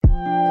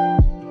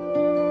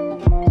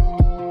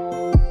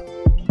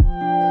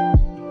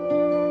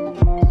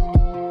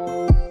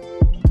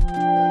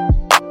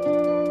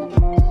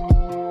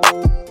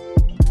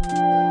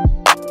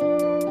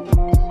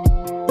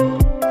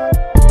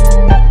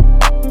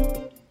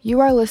You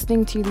are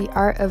listening to The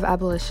Art of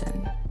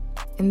Abolition.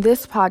 In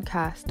this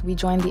podcast, we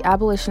join the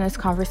abolitionist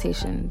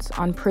conversations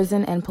on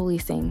prison and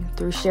policing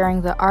through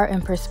sharing the art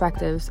and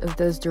perspectives of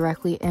those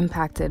directly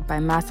impacted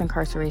by mass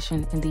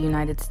incarceration in the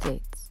United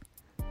States.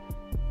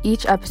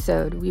 Each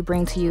episode, we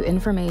bring to you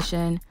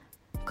information,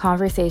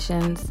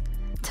 conversations,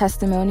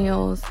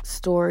 testimonials,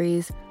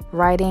 stories,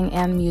 writing,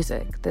 and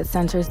music that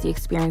centers the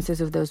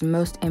experiences of those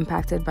most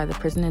impacted by the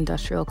prison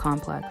industrial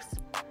complex.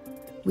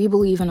 We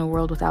believe in a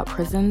world without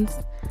prisons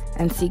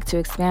and seek to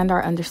expand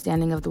our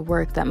understanding of the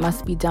work that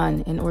must be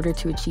done in order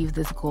to achieve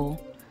this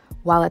goal,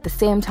 while at the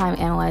same time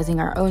analyzing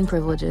our own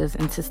privileges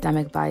and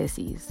systemic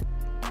biases.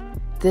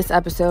 This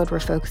episode, we're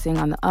focusing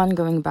on the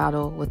ongoing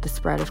battle with the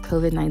spread of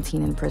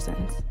COVID-19 in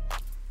prisons.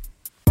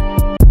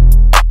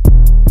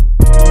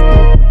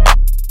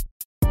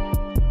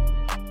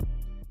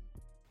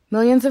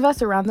 Millions of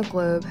us around the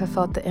globe have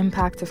felt the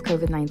impact of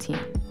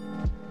COVID-19.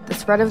 The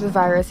spread of the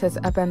virus has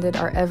upended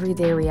our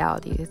everyday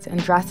realities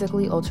and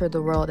drastically altered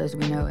the world as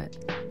we know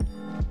it.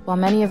 While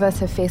many of us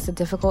have faced a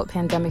difficult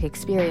pandemic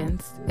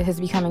experience, it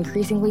has become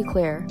increasingly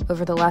clear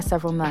over the last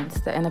several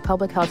months that in a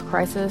public health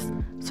crisis,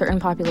 certain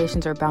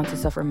populations are bound to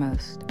suffer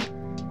most.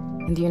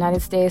 In the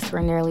United States,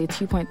 where nearly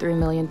 2.3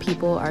 million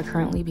people are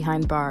currently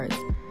behind bars,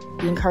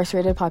 the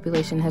incarcerated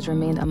population has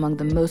remained among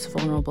the most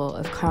vulnerable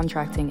of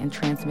contracting and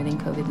transmitting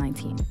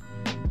COVID-19.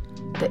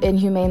 The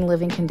inhumane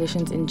living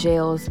conditions in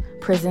jails,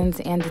 prisons,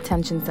 and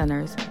detention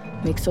centers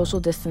make social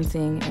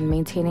distancing and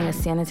maintaining a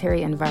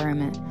sanitary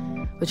environment,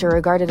 which are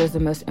regarded as the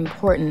most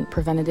important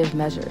preventative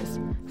measures,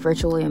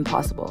 virtually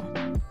impossible.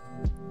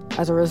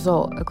 As a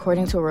result,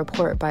 according to a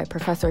report by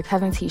Professor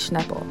Kevin T.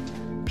 Schneppel,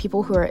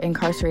 people who are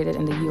incarcerated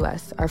in the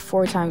U.S. are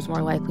 4 times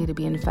more likely to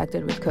be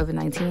infected with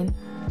COVID-19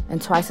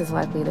 and twice as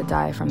likely to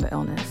die from the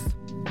illness.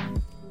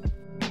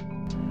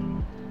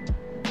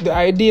 The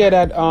idea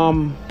that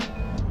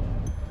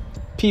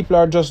people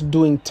are just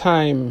doing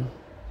time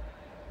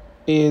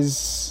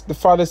is the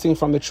farthest thing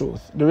from the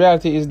truth. The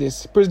reality is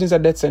this: prison is a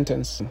death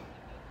sentence.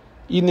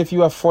 Even if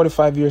you have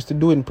 45 years to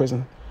do in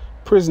prison,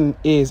 prison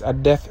is a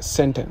death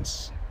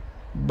sentence.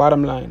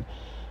 Bottom line.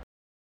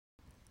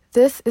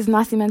 This is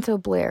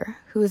Nascimento Blair,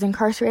 who was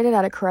incarcerated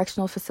at a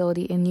correctional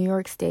facility in New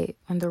York State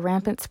when the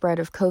rampant spread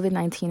of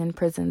COVID-19 in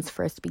prisons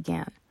first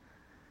began.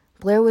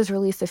 Blair was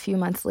released a few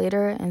months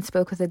later and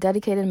spoke with a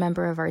dedicated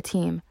member of our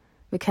team,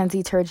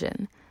 Mackenzie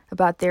Turgeon,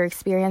 about their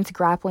experience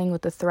grappling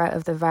with the threat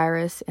of the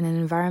virus in an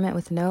environment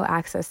with no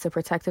access to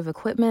protective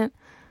equipment,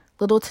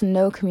 little to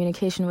no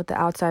communication with the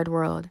outside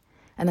world,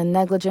 and a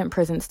negligent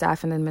prison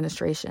staff and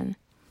administration.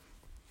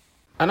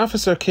 An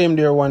officer came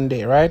there one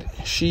day, right?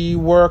 She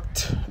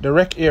worked the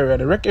rec area.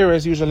 The rec area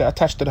is usually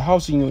attached to the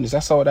housing units.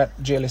 That's how that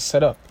jail is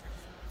set up.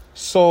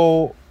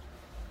 So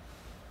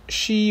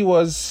she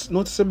was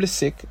noticeably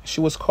sick. She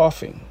was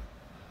coughing.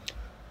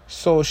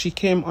 So she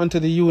came onto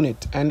the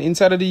unit, and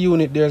inside of the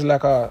unit, there's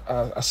like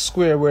a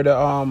square where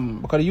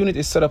because the unit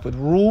is set up with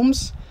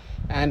rooms,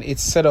 and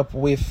it's set up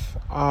with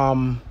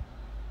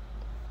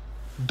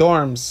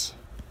dorms.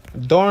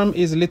 Dorm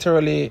is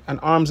literally an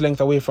arm's length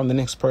away from the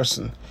next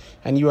person,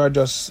 and you're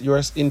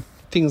in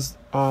things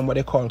what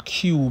they call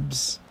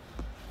cubes,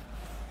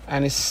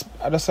 and it's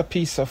just a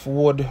piece of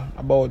wood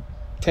about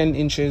 10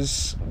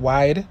 inches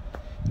wide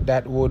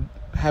that would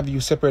have you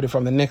separated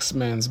from the next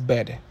man's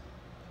bed.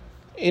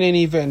 In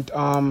any event,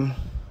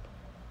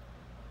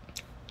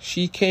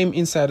 she came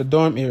inside the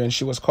dorm area and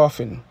she was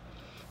coughing,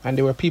 and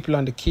there were people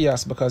on the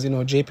kiosk because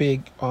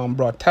JPA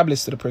brought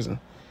tablets to the prison.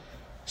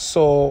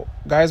 So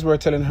guys were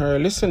telling her,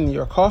 listen,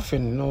 you're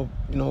coughing,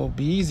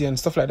 be easy and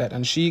stuff like that.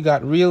 And she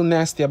got real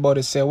nasty about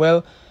it. Say,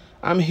 well,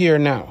 I'm here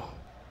now.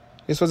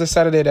 This was a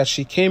Saturday that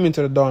she came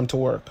into the dorm to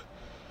work.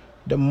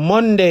 The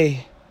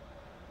Monday,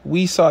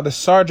 we saw the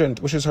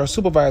sergeant, which is her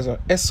supervisor,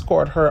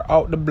 escort her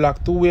out the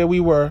block to where we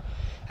were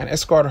and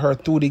escort her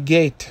through the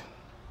gate.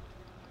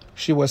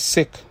 She was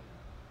sick.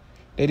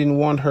 They didn't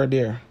want her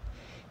there.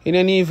 In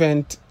any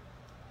event,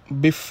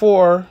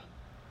 before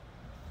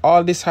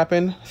all this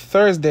happened,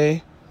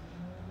 Thursday,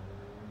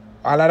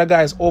 a lot of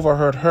guys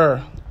overheard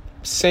her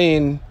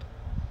saying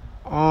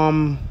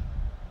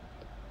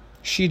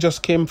she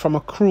just came from a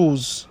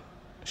cruise.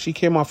 She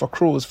came off a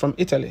cruise from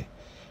Italy,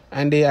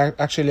 and they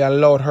actually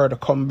allowed her to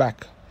come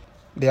back.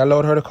 They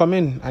allowed her to come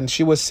in, and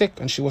she was sick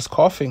and she was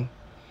coughing.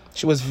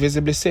 She was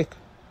visibly sick,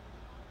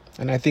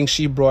 and I think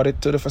she brought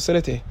it to the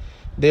facility.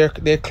 Their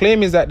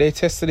claim is that they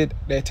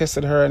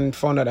tested her and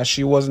found out that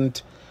she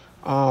wasn't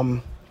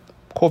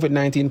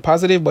COVID-19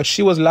 positive, but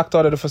she was locked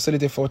out of the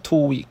facility for 2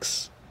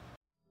 weeks.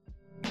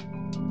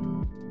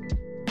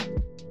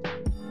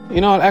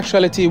 In all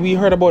actuality, we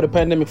heard about the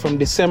pandemic from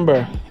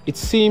December. It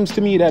seems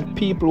to me that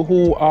people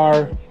who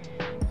are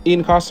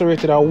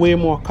incarcerated are way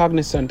more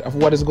cognizant of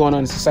what is going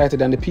on in society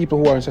than the people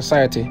who are in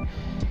society.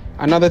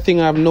 Another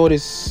thing I've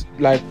noticed,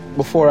 like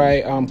before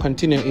I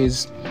continue,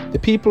 is the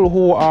people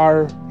who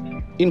are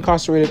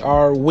incarcerated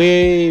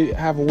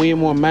have way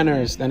more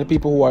manners than the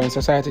people who are in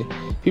society.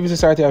 People in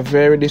society are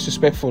very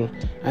disrespectful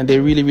and they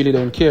really, really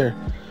don't care.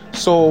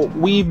 So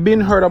we've been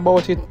heard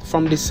about it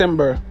from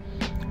December,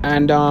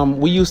 And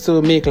we used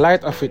to make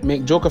light of it,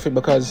 make joke of it,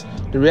 because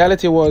the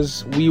reality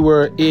was we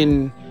were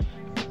in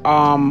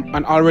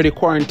an already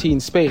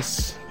quarantined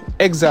space,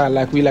 exile,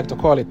 like we like to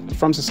call it,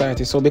 from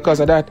society. So because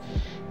of that,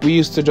 we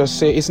used to just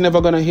say, it's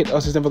never going to hit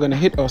us, it's never going to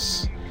hit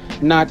us,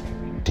 not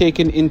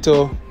taking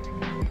into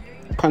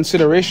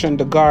consideration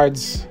the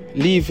guards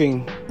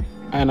leaving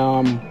and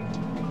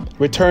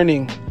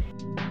returning.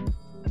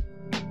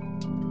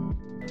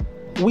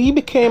 We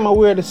became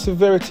aware of the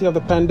severity of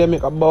the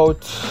pandemic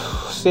about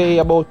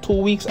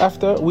 2 weeks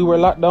after we were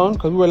locked down,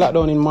 because we were locked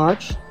down in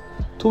March.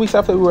 2 weeks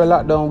after we were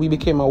locked down, we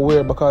became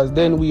aware, because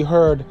then we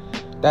heard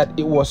that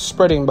it was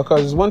spreading.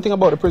 Because one thing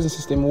about the prison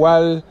system,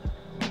 while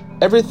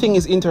everything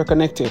is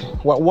interconnected,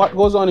 what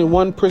goes on in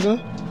one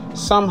prison,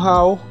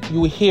 somehow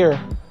you hear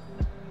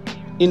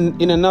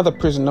in another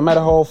prison, no matter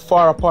how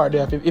far apart they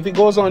are. If it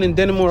goes on in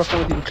Denimore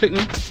County in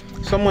Clinton,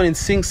 someone in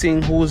Sing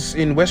Sing who's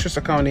in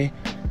Westchester County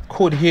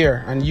could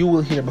hear, and you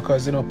will hear,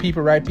 because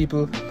people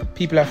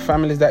have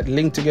families that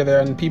link together,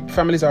 and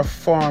families are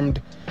formed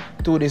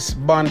through this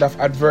bond of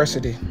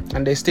adversity,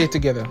 and they stay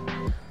together.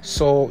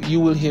 So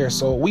you will hear.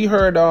 So we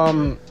heard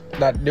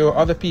that there were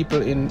other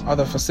people in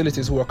other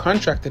facilities who were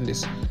contracting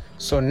this.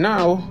 So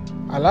now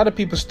a lot of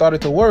people started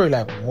to worry,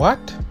 like, what?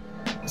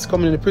 It's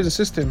coming in the prison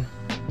system.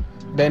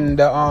 Then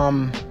the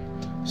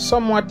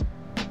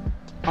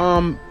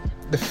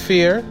the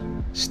fear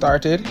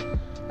started,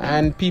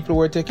 and people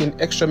were taking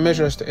extra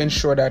measures to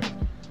ensure that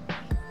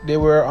they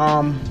were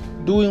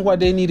doing what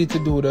they needed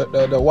to do,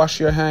 the wash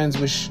your hands,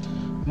 which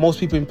most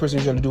people in prison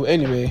usually do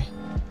anyway.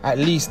 At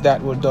least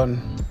that was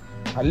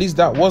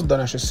done,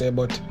 I should say.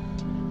 But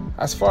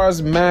as far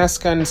as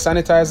mask and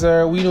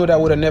sanitizer, we know that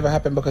would have never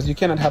happened, because you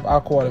cannot have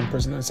alcohol in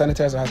prison, and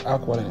sanitizer has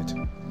alcohol in it.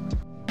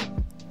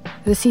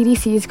 The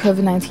CDC's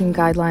COVID-19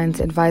 guidelines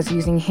advise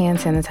using hand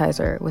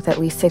sanitizer with at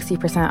least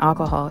 60%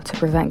 alcohol to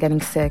prevent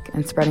getting sick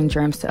and spreading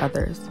germs to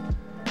others.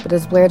 But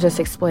as Blair just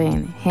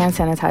explained, hand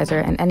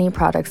sanitizer and any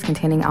products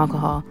containing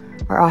alcohol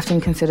are often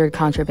considered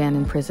contraband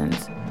in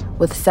prisons,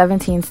 with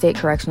 17 state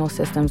correctional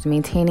systems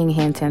maintaining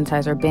hand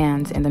sanitizer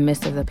bans in the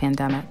midst of the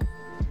pandemic.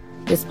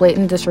 This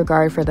blatant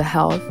disregard for the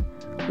health,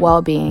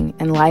 well-being,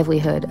 and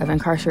livelihood of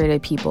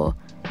incarcerated people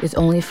is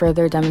only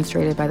further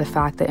demonstrated by the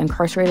fact that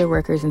incarcerated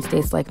workers in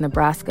states like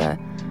Nebraska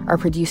are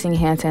producing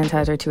hand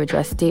sanitizer to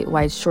address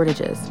statewide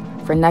shortages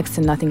for next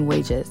to nothing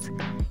wages,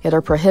 yet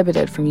are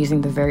prohibited from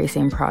using the very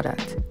same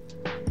product.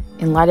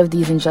 In light of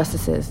these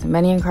injustices,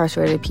 many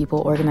incarcerated people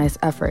organize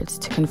efforts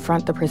to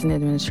confront the prison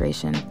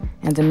administration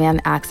and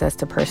demand access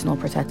to personal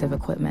protective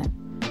equipment.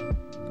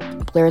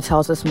 Blair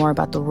tells us more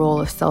about the role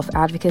of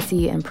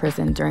self-advocacy in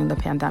prison during the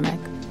pandemic.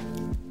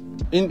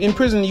 In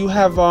prison, you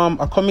have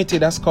a committee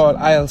that's called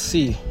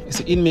ILC. It's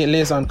the Inmate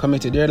Liaison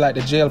Committee. They're like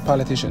the jail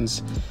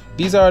politicians.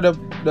 These are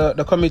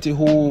the committee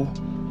who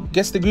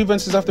gets the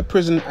grievances of the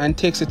prison and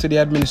takes it to the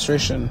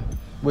administration,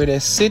 where they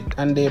sit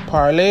and they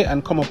parlay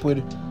and come up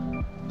with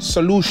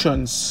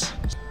solutions.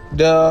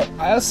 The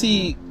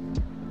ILC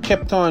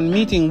kept on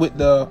meeting with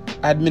the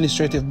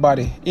administrative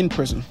body in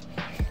prison,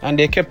 and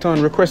they kept on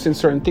requesting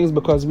certain things,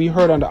 because we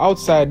heard on the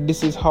outside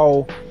this is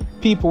how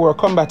people were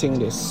combating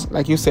this.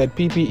 Like you said,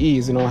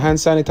 PPEs, hand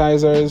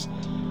sanitizers,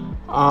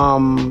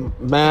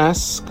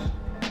 mask,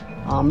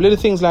 little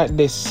things like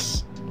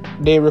this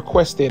they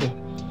requested.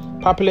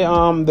 Probably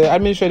the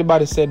administrative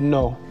body said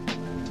no,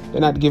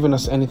 they're not giving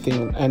us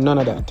anything, and none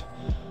of that.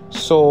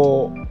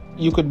 So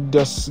you could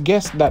just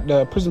guess that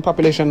the prison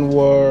population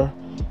were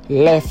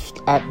left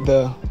at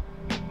the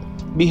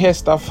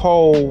behest of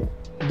how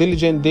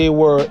diligent they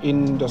were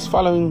in just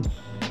following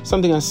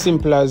something as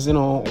simple as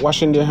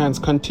washing their hands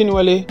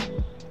continually,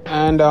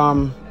 and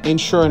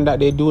ensuring that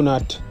they do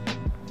not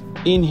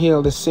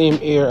inhale the same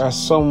air as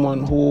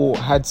someone who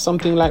had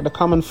something like the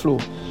common flu.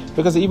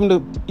 Because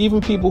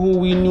even people who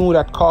we knew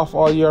that cough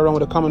all year round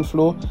with the common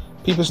flu,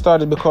 people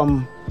started to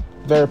become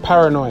very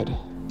paranoid.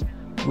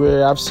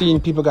 Where I've seen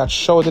people got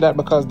shouted at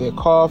because they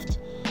coughed,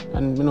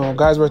 and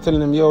guys were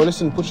telling them, yo,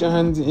 listen, put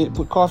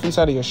cough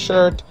inside of your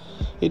shirt.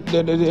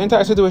 The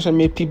entire situation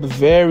made people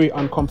very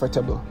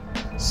uncomfortable.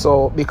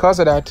 So because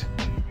of that,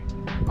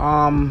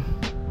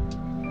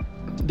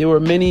 there were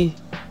many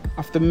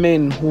of the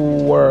men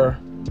who were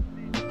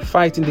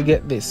fighting to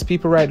get this.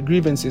 People write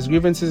grievances.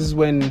 Grievances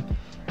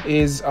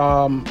is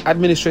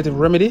administrative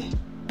remedy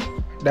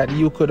that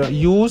you could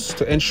use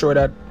to ensure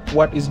that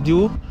what is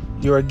due,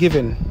 you are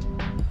given.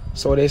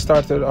 So they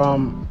started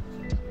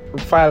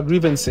file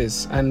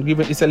grievances, and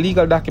it's a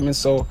legal document,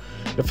 so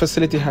the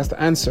facility has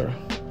to answer.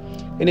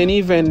 And then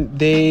even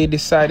they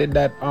decided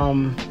that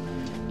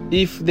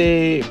if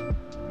they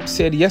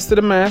said yes to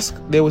the mask,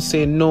 they would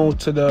say no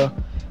to the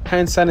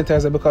hand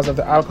sanitizer because of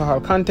the alcohol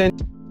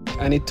content.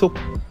 And it took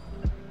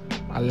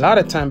a lot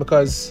of time,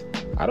 because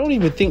I don't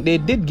even think they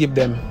did give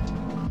them.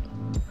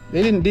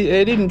 They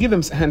didn't give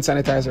them hand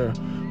sanitizer.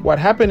 What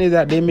happened is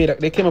that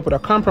they came up with a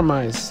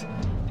compromise.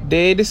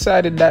 They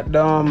decided that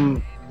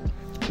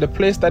the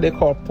place that they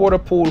call Porter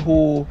Pool,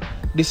 who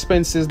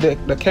dispenses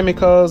the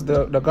chemicals,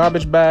 the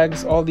garbage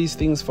bags, all these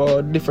things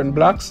for different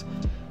blocks,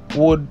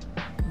 would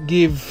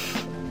give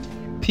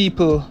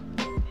people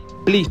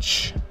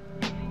bleach.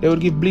 They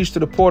would give bleach to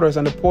the porters,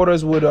 and the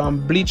porters would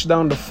bleach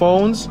down the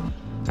phones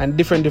and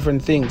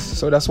different things.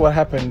 So that's what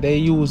happened. They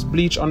use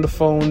bleach on the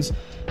phones,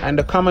 and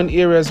the common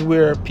areas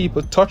where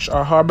people touch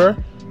or harbor,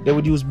 they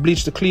would use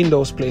bleach to clean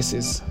those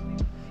places.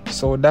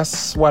 So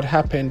that's what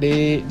happened.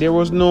 There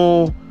was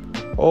no,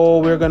 oh,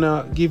 we're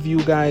gonna give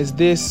you guys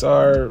this,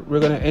 or we're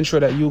gonna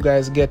ensure that you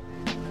guys get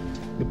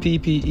the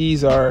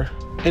PPEs or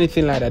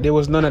anything like that. There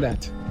was none of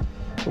that.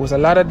 It was a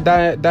lot of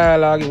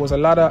dialogue. It was a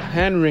lot of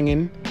hand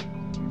wringing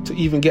to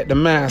even get the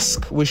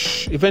mask,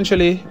 which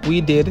eventually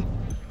we did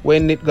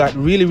when it got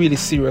really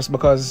serious,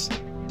 because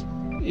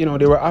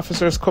there were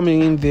officers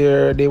coming in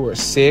there. They were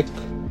sick,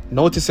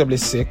 noticeably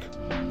sick.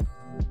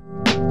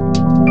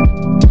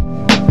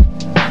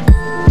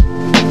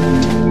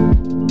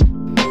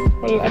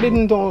 Well, I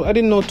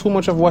didn't know too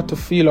much of what to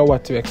feel or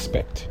what to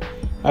expect.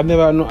 I've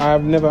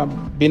never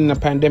been in a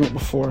pandemic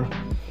before.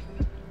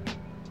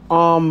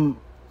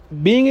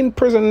 Being in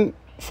prison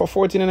for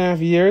 14 and a half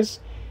years,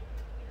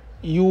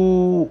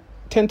 you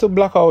tend to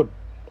block out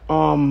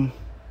a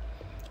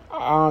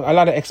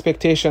lot of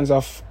expectations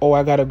of, oh,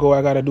 I gotta go,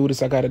 I gotta do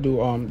this, I gotta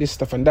do this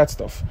stuff and that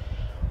stuff.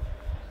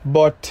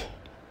 But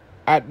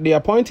at the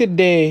appointed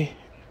day,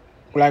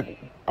 like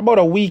about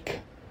a week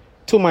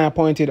to my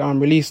appointed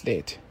release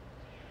date,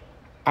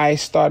 I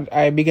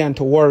began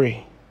to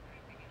worry,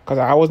 because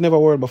I was never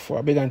worried before.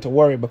 I began to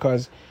worry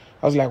because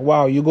I was like,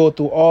 wow, you go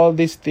through all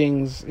these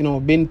things,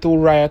 been through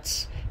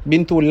riots,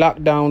 been through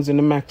lockdowns in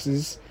the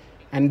maxes,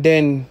 and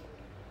then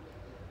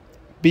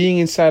being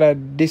inside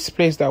of this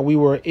place that we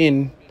were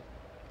in,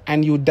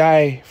 and you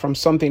die from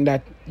something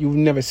that you've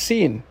never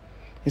seen,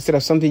 instead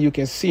of something you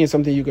can see and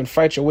something you can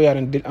fight your way out,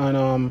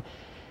 and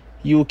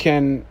you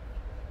can,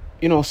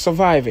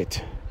 survive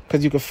it,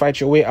 because you can fight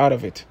your way out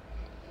of it.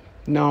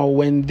 Now,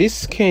 when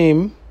this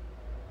came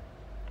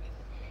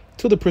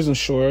to the prison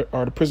shore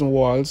or the prison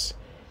walls,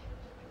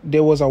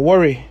 there was a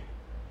worry,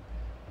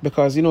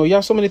 because you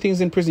have so many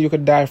things in prison you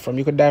could die from.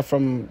 You could die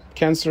from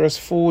cancerous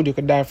food, you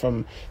could die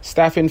from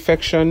staph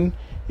infection,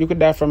 you could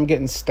die from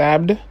getting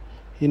stabbed,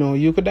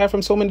 you could die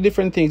from so many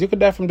different things. You could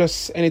die from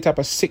just any type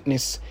of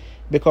sickness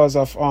because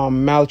of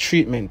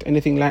maltreatment,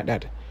 anything like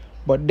that.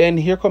 But then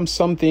here comes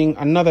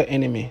another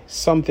enemy,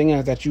 something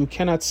else that you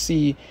cannot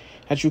see,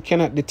 that you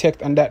cannot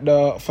detect, and that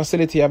the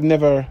facility have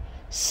never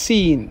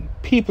seen,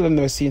 people have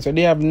never seen. So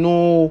they have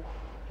no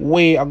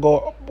way to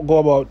go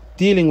about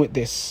dealing with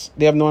this.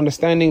 They have no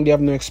understanding, they have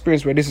no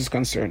experience where this is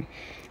concerned.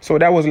 So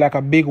that was like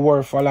a big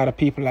worry for a lot of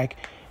people. Like,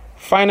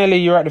 finally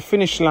you're at the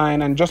finish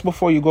line, and just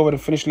before you go over the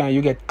finish line,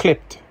 you get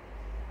clipped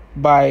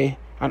by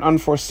an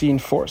unforeseen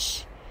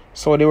force.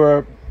 So there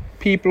were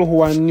people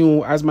who I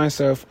knew, as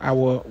myself,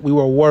 we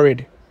were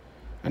worried,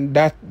 and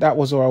that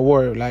was our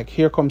worry. Like,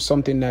 here comes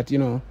something that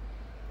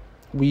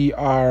we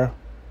are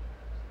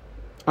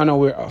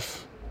unaware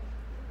of.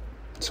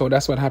 So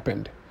that's what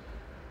happened.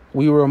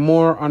 We were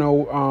more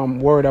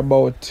worried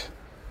about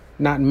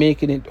not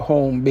making it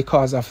home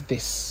because of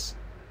this.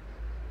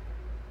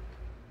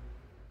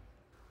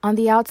 On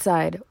the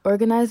outside,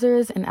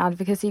 organizers and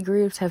advocacy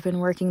groups have been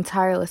working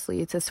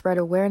tirelessly to spread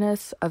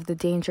awareness of the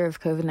danger of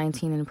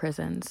COVID-19 in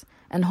prisons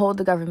and hold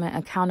the government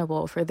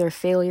accountable for their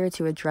failure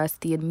to address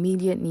the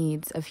immediate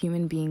needs of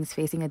human beings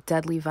facing a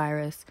deadly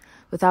virus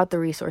without the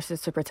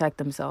resources to protect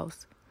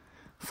themselves.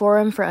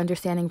 Forum for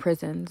Understanding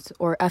Prisons,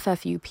 or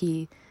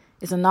FFUP,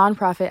 is a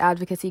nonprofit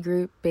advocacy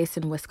group based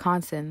in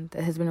Wisconsin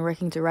that has been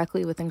working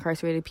directly with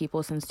incarcerated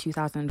people since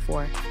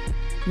 2004.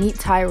 Meet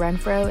Ty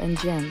Renfro and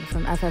Jim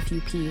from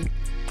FFUP,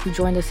 who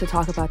joined us to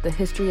talk about the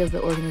history of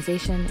the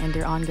organization and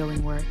their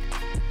ongoing work.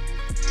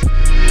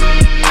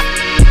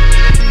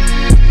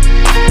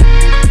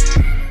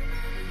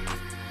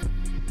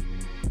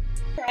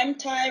 I'm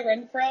Ty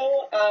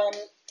Renfro.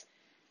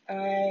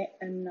 I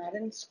am not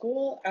in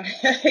school.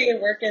 I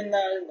work in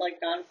the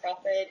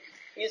nonprofit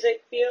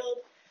music field.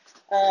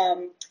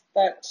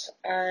 But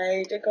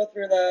I did go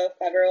through the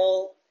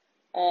federal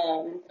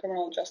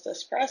criminal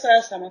justice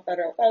process. I'm a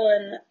federal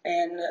felon,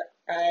 and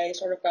I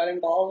sort of got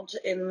involved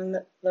in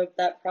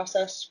that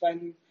process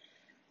when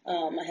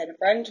I had a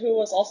friend who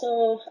was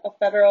also a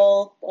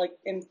federal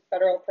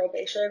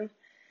probation.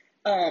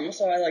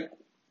 So I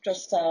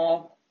just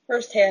saw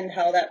firsthand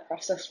how that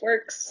process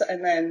works,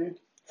 and then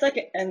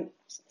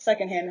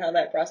secondhand how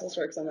that process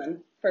works, and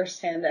then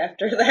firsthand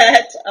after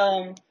that.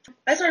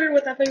 I started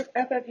with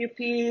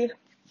FFUP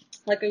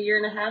like a year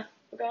and a half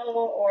ago,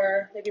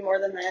 or maybe more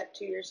than that,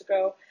 2 years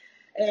ago.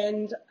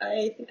 And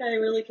I think I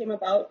really came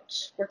about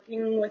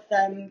working with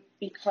them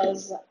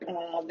because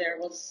there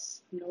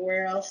was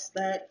nowhere else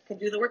that could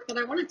do the work that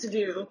I wanted to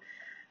do.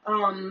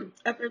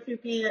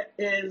 FFUP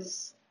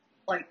is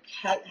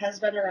has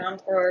been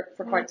around for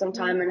quite some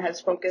time and has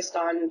focused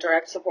on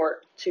direct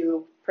support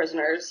to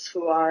prisoners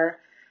who are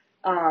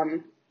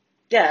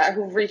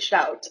who've reached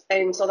out.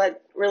 And so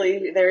that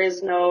really, there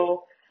is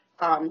no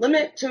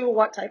limit to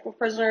what type of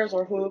prisoners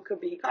or who could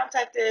be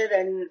contacted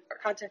and are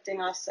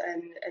contacting us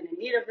and in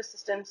need of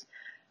assistance.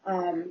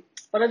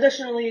 But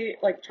additionally,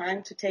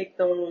 trying to take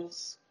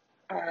those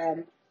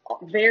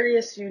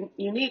various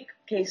unique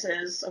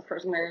cases of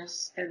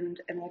prisoners and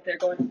what they're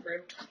going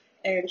through,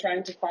 and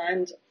trying to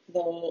find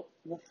the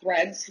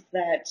threads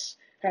that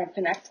kind of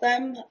connect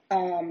them,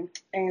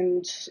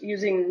 and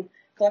using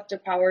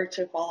collective power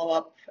to follow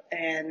up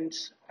and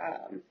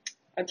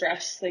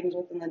address things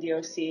within the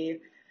DOC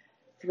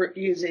through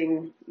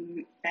using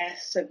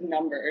massive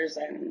numbers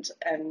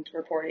and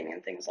reporting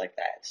and things like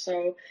that.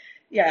 So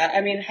yeah,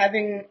 I mean,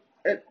 having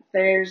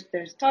there's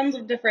tons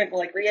of different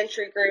like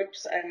reentry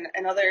groups and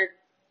other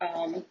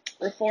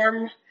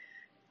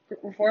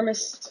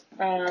reformist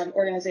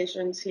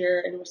organizations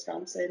here in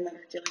Wisconsin that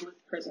are dealing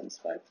with prisons,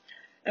 but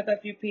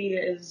FFUP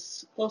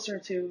is closer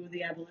to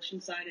the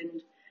abolition side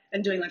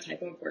and doing the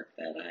type of work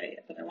that I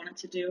wanted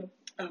to do.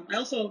 I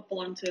also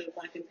belong to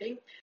Black and Pink.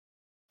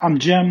 I'm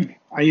Jim.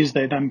 I use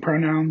they, them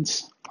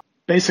pronouns.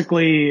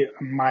 Basically,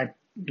 my,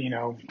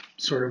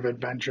 sort of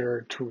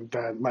adventure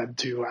that led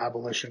to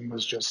abolition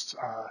was just,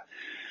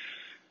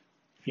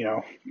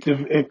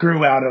 it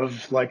grew out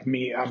of like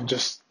me. I'm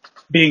just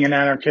being an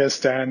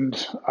anarchist and,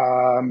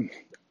 an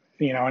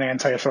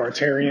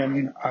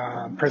anti-authoritarian,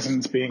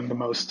 prisons being the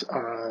most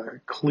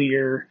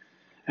clear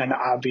and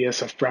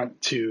obvious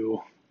affront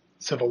to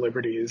civil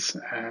liberties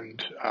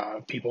and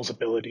people's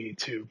ability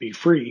to be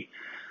free.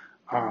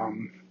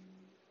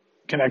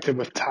 Connected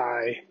with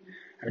Ty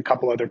and a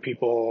couple other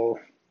people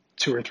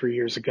 2 or 3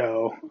 years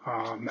ago,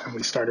 and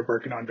we started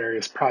working on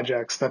various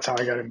projects. That's how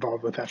I got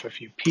involved with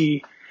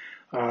FFUP.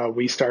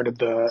 We started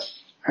the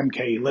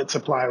MKE Lit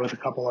Supply with a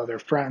couple other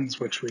friends,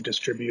 which we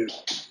distribute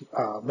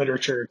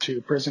literature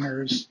to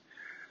prisoners.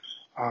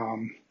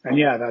 And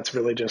yeah, that's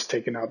really just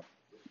taken up,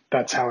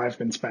 that's how I've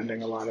been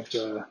spending a lot of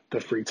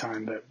the free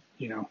time that,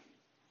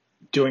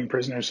 doing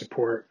prisoner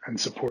support and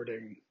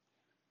supporting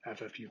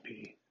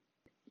FFUP.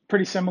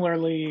 Pretty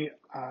similarly,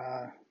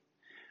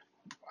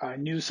 I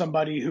knew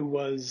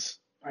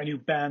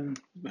Ben,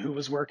 who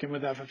was working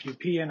with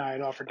FFUP, and I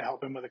had offered to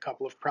help him with a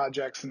couple of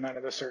projects. And then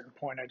at a certain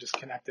point, I just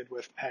connected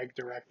with Peg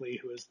directly,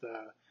 who is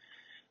the,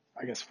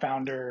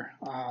 founder.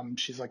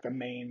 She's like the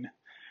main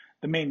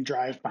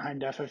drive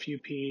behind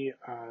FFUP.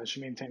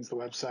 She maintains the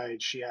website.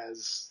 She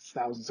has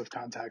thousands of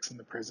contacts in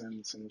the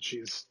prisons, and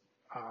she's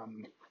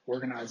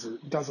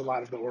does a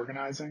lot of the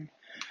organizing.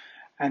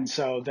 And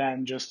so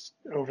then just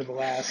over the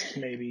last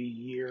maybe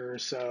year or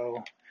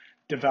so,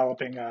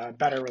 developing a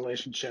better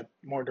relationship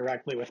more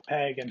directly with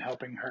Peg and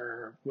helping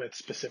her with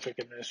specific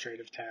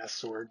administrative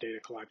tasks or data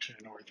collection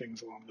or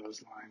things along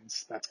those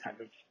lines. That's kind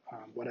of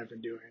what I've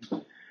been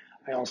doing.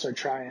 I also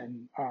try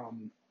and,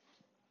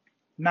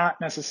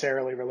 not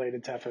necessarily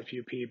related to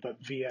FFUP, but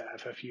via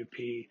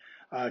FFUP,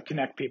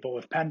 connect people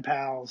with pen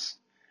pals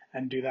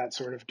and do that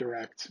sort of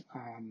direct,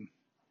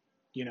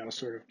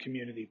 sort of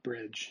community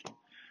bridge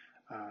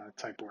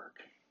type work.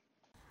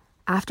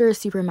 After a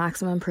super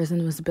maximum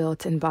prison was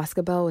built in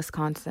Boscobel,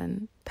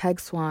 Wisconsin, Peg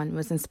Swan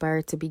was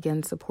inspired to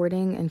begin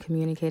supporting and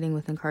communicating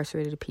with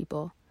incarcerated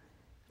people.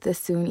 This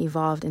soon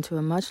evolved into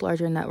a much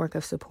larger network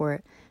of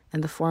support,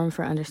 and the Forum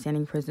for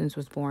Understanding Prisons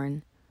was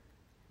born.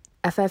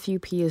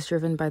 FFUP is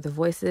driven by the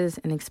voices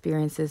and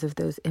experiences of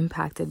those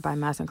impacted by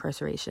mass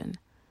incarceration.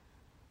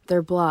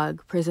 Their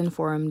blog,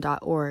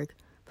 prisonforum.org,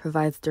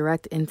 provides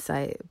direct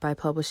insight by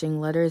publishing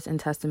letters and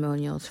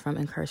testimonials from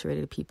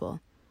incarcerated people,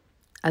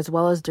 as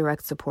well as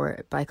direct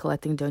support by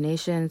collecting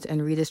donations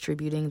and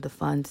redistributing the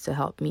funds to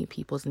help meet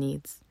people's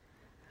needs.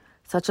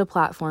 Such a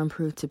platform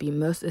proved to be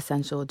most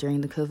essential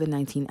during the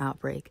COVID-19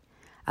 outbreak,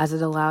 as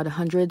it allowed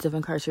hundreds of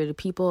incarcerated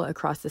people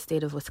across the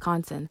state of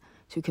Wisconsin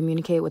to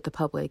communicate with the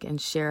public and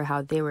share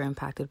how they were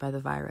impacted by the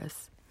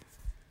virus.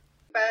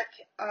 Back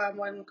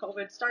when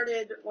COVID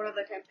started, one of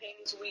the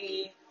campaigns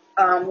we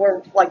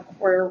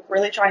were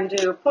really trying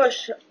to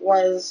push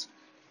was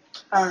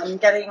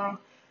getting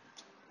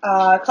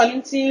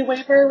clemency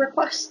waiver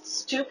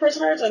requests to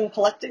prisoners and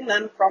collecting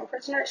them from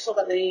prisoners so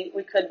that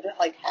we could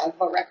have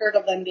a record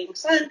of them being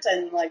sent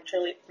and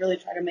really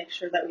try to make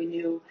sure that we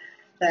knew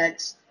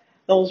that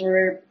those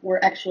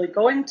were actually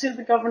going to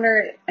the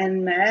governor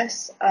en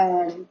masse.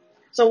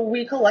 So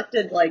we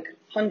collected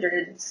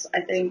hundreds,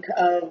 I think,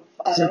 of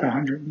it's like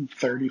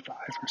 135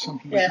 or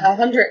something. Yeah,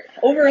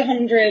 over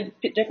 100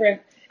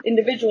 different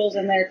individuals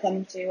and their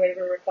clemency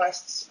waiver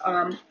requests.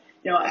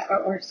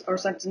 Or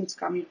sentence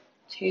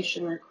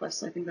commutation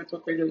requests. I think that's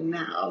what they're doing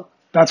now.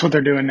 That's what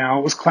they're doing now.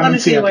 It was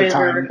clemency at the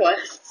time. Waiver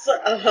requests.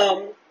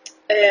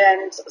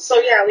 And so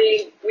yeah,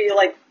 we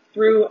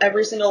threw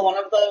every single one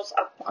of those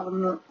up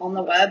on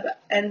the web.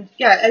 And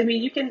yeah, I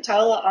mean, you can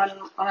tell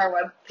on our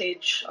web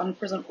page on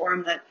Prison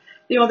Forum that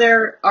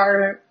there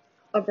are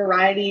a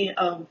variety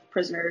of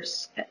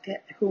prisoners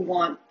who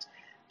want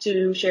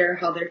to share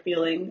how they're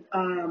feeling,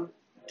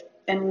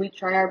 and we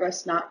try our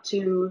best not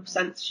to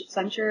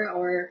censure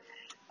or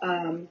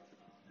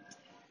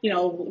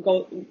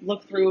go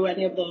look through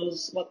any of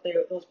those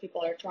those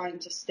people are trying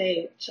to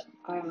state.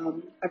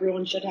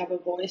 Everyone should have a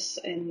voice,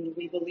 and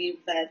we believe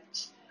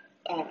that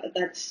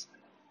that's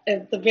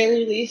at the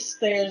very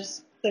least there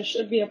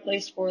should be a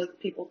place for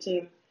people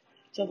to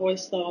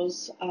voice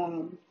those.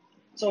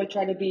 So we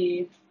try to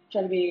be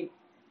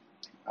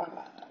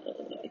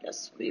I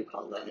guess, what do you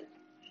call that?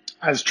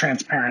 As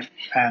transparent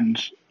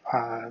and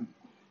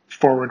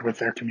forward with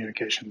their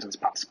communications as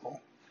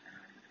possible.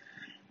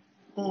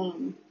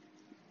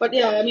 But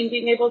yeah, I mean,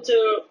 being able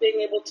to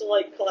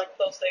like collect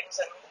those things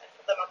and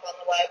put them up on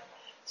the web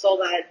so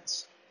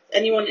that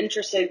anyone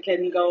interested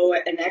can go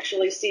and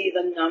actually see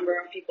the number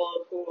of people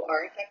who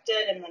are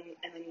affected and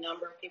the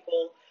number of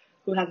people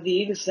who have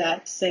the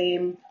exact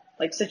same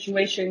like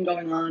situation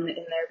going on in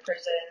their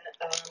prison,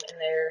 in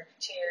their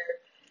tier,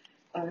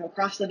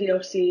 across the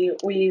DOC.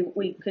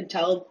 We could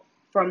tell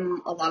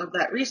from a lot of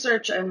that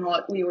research and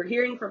what we were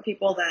hearing from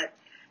people that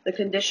the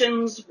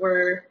conditions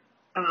were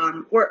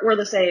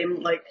the same,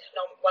 like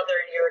whether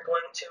you're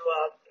going to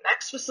a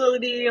max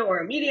facility or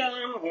a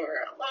medium or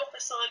a low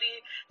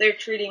facility, they're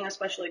treating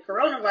especially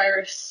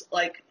coronavirus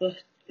like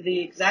the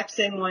exact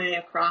same way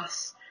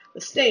across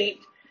the state.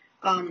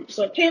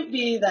 So it can't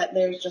be that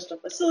there's just a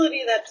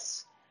facility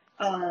that's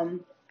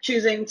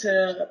choosing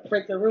to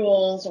break the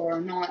rules or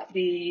not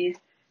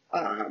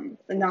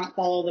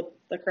follow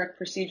the correct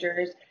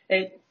procedures.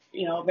 It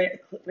very,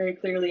 very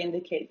clearly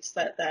indicates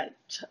that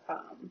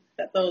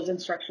those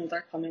instructions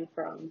are coming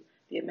from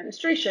the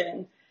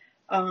administration.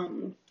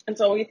 And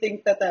so we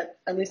think that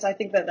at least I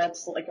think that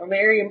that's like a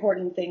very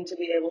important thing to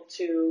be able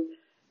to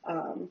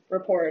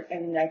report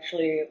and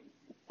actually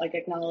like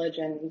acknowledge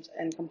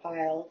and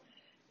compile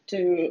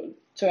to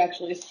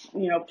actually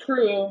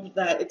prove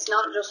that it's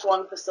not just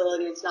one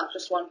facility, it's not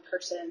just one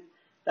person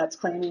that's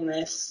claiming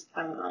this.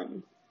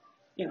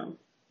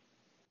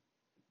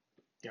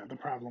 Yeah, the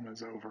problem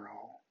is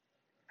overall.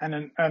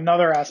 And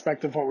another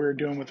aspect of what we were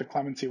doing with the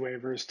clemency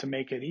waivers to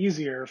make it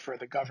easier for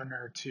the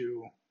governor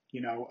to,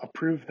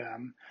 approve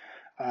them,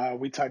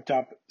 we typed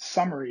up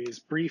summaries,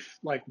 brief,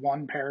 like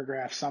 1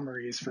 paragraph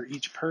summaries for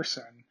each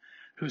person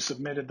who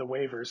submitted the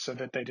waivers so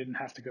that they didn't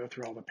have to go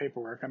through all the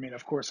paperwork. I mean,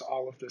 of course,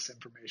 all of this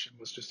information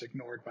was just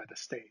ignored by the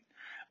state,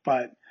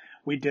 but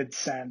we did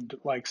send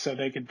so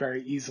they could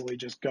very easily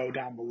just go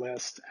down the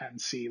list and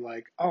see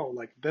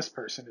this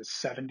person is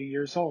 70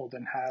 years old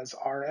and has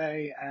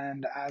RA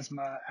and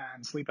asthma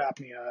and sleep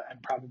apnea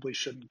and probably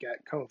shouldn't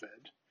get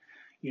COVID.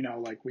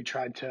 We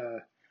tried to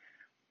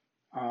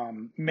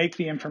make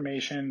the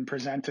information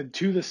presented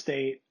to the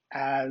state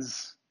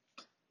as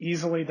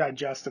easily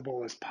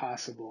digestible as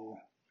possible,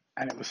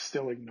 and it was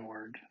still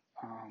ignored.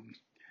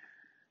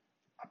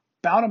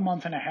 About a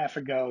month and a half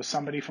ago,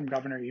 somebody from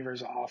Governor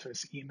Evers'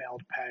 office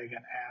emailed Peg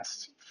and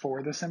asked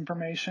for this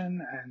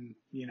information, and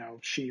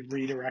she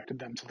redirected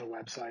them to the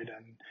website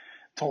and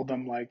told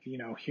them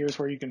here's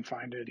where you can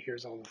find it,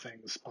 here's all the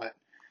things. But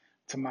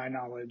to my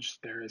knowledge,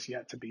 there is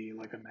yet to be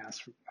a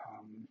mass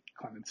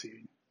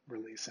clemency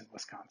release in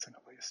Wisconsin,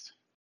 at least.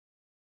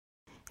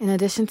 In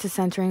addition to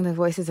centering the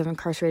voices of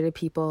incarcerated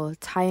people,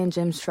 Ty and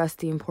Jim stressed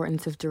the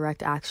importance of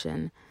direct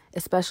action,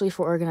 especially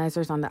for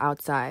organizers on the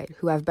outside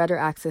who have better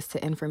access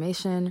to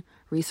information,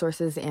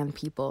 resources, and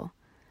people.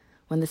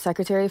 When the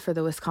Secretary for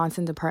the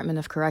Wisconsin Department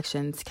of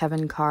Corrections,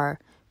 Kevin Carr,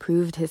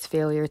 proved his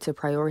failure to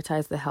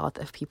prioritize the health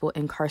of people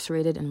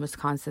incarcerated in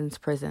Wisconsin's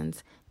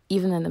prisons,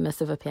 even in the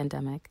midst of a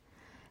pandemic,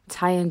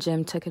 Ty and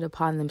Jim took it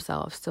upon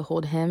themselves to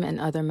hold him and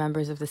other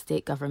members of the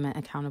state government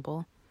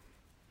accountable.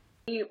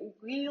 We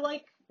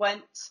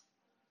went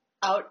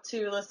out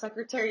to the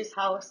secretary's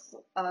house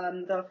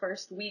the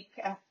first week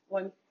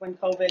when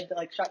COVID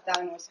shut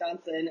down in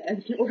Wisconsin,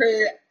 and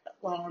we're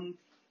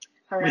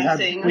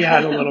harassing. We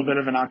had a little bit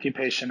of an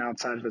occupation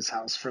outside of his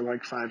house for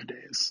 5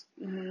 days.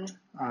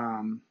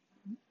 Mm-hmm.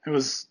 It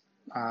was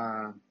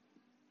Ty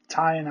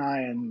and I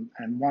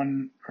and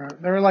one.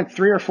 There were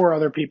 3 or 4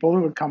 other people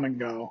who would come and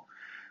go,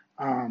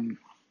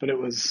 but it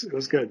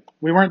was good.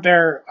 We weren't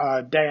there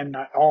day and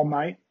night all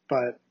night,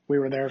 but we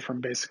were there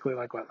from basically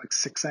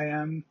 6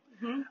 a.m.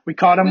 Mm-hmm. We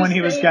caught him when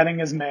he was getting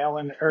his mail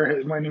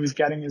or when he was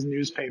getting his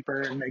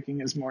newspaper and making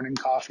his morning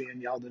coffee,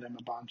 and yelled at him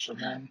a bunch, and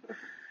then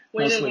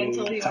waiting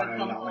until he Ty would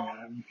come yelling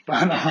home.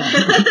 at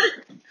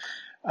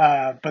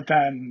him. But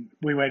then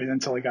we waited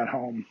until he got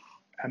home,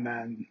 and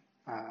then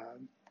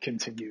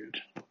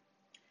continued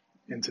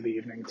into the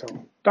evening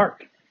till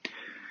dark.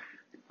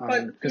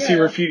 Because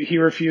he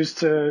refused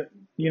to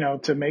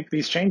make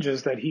these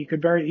changes that he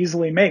could very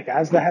easily make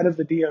as the head of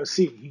the DOC.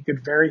 He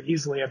could very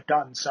easily have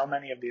done so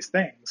many of these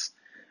things,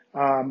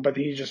 but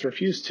he just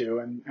refused to.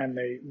 And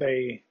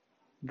he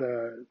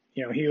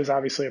was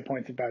obviously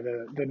appointed by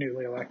the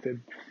newly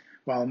elected,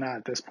 well, not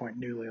at this point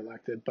newly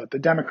elected, but the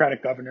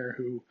Democratic governor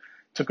who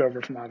took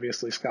over from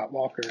obviously Scott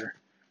Walker.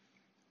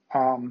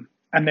 And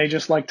they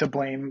just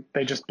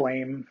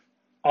blame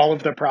all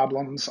of the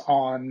problems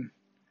on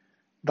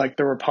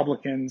the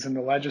Republicans in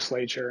the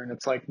legislature. And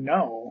it's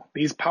no,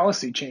 these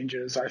policy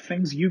changes are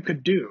things you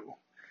could do.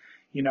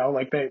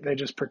 They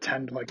just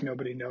pretend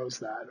nobody knows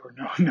that or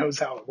no one knows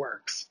how it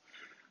works.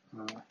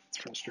 It's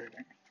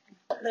frustrating.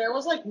 There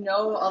was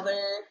no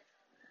other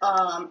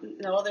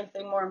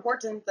thing more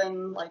important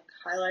than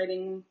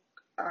highlighting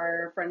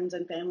our friends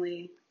and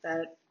family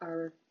that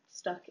are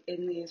stuck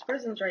in these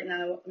prisons right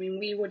now. I mean,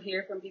 we would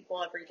hear from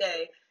people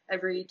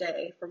every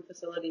day from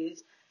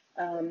facilities,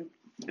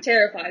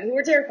 terrified. We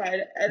were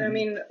terrified. And I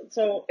mean,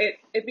 so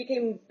it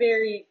became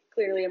very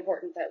clearly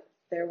important that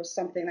there was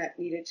something that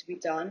needed to be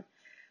done.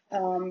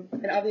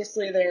 And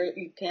obviously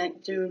you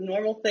can't do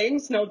normal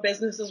things. No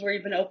businesses were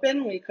even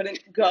open. We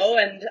couldn't go,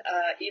 and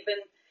even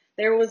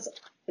there was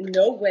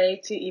no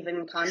way to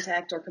even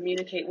contact or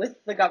communicate with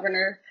the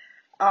governor.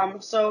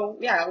 So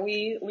yeah,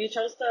 we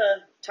chose to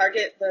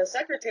target the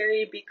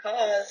secretary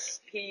because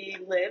he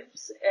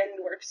lives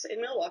and works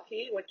in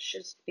Milwaukee, which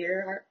is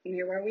near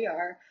where we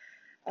are,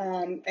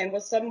 and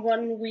was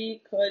someone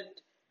we could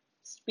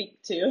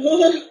speak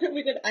to,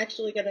 we could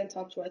actually get in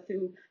touch with,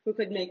 who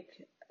could make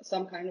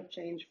some kind of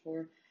change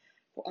for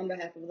on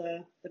behalf of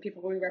the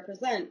people we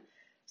represent.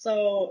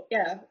 So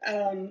yeah,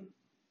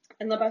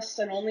 and the best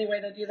and only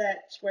way to do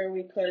that, where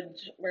we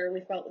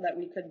felt that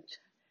we could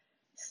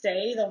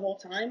stay the whole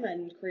time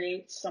and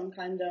create some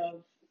kind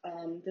of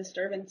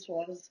disturbance,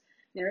 was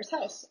near his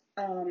house.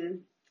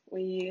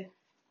 We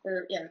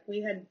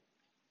had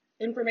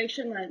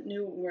information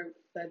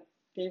that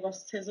gave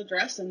us his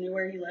address and knew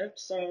where he lived,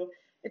 so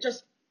it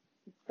just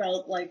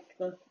felt like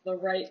the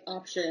right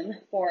option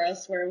for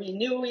us, where we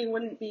knew we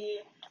wouldn't be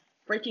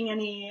breaking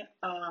any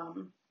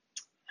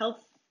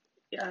health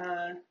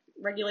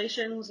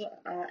regulations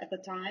at the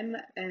time,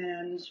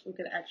 and we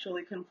could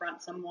actually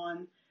confront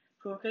someone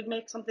who could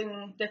make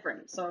something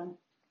different. So,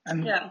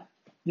 And yeah.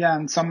 Yeah,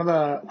 and some of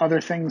the other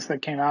things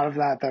that came out of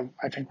that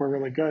I think were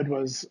really good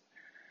was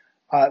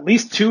at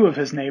least two of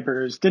his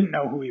neighbors didn't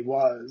know who he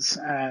was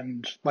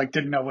and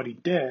didn't know what he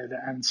did,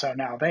 and so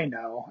now they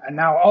know, and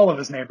now all of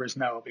his neighbors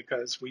know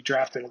because we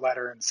drafted a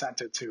letter and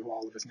sent it to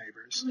all of his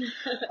neighbors.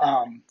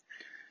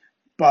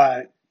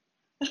 But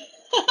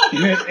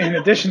in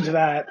addition to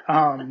that,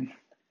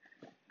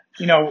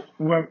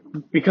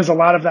 because a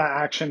lot of that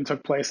action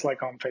took place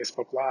on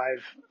Facebook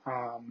Live,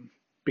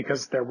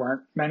 because there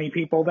weren't many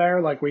people there.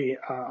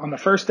 On the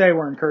first day,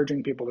 we're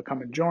encouraging people to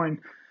come and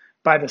join.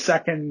 By the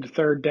second,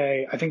 third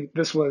day, I think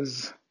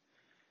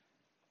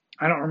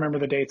I don't remember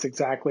the dates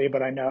exactly,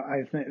 but I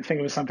think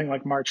it was something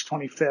like March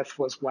 25th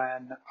was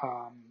when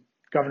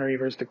Governor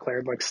Evers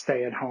declared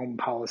stay-at-home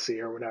policy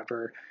or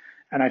whatever.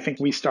 And I think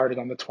we started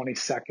on the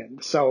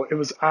 22nd. So it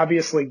was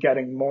obviously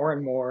getting more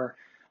and more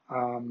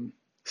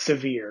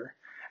severe.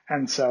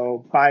 And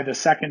so by the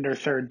second or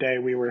third day,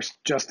 we were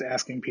just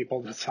asking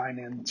people to sign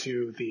in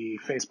to the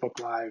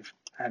Facebook Live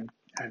and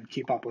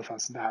keep up with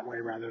us that way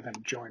rather than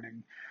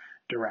joining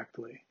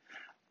directly.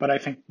 But I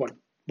think what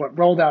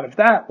rolled out of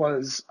that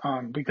was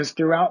because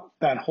throughout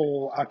that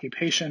whole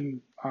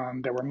occupation,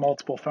 there were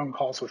multiple phone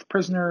calls with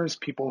prisoners,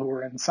 people who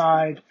were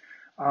inside.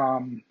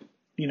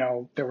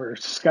 There were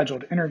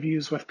scheduled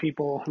interviews with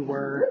people who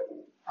were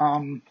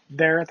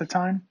there at the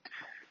time.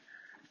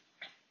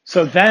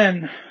 So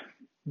then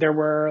there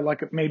were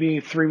maybe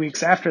 3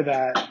 weeks after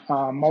that,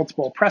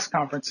 multiple press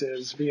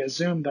conferences via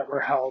Zoom that were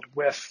held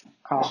with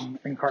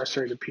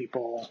incarcerated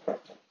people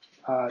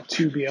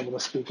to be able to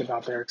speak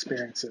about their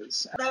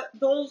experiences.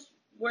 Those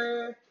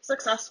were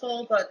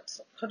successful, but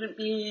couldn't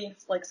be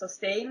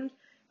sustained.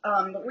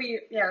 But we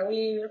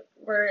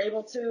were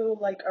able to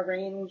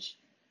arrange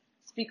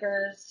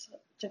speakers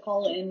to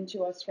call in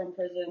to us from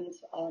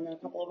prisons on a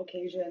couple of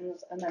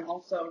occasions, and then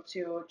also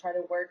to try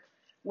to work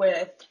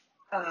with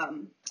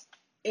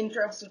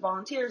interested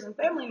volunteers and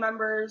family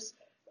members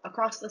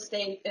across the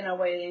state in a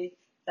way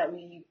that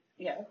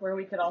where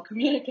we could all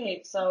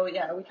communicate. So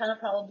yeah, we kind of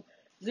held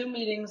Zoom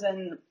meetings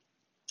and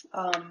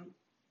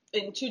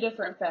in two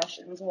different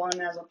fashions.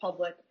 One as a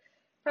public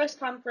press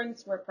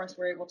conference where press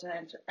were able to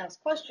ask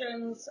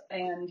questions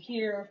and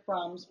hear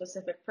from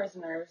specific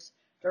prisoners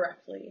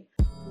directly.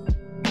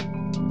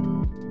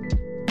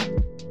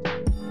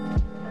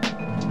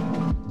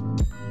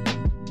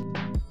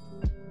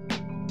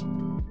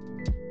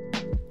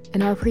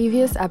 In our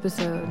previous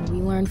episode, we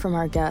learned from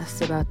our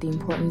guests about the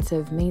importance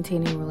of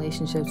maintaining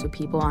relationships with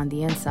people on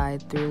the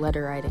inside through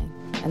letter writing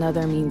and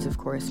other means of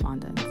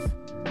correspondence.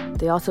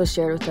 They also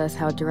shared with us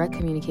how direct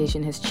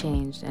communication has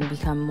changed and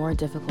become more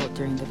difficult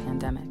during the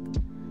pandemic.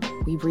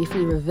 We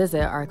briefly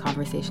revisit our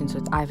conversations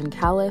with Ivan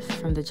Califf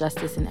from the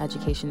Justice and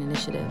Education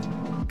Initiative,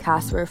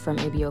 Casper from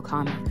ABO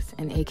Comics,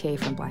 and AK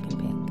from Black and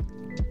Pink.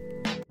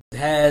 It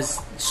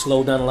has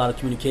slowed down a lot of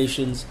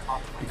communications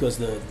because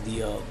the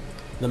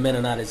men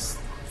are not as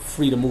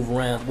free to move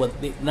around. Well,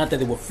 not that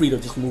they were free to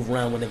just move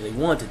around whenever they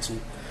wanted to,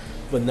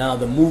 but now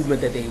the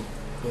movement that the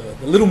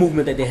little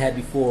movement that they had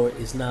before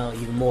is now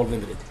even more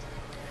limited.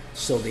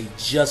 So they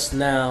just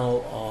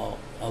now are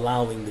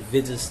allowing the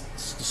visits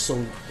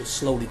to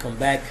slowly come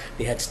back.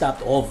 They had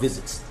stopped all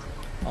visits,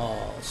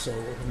 so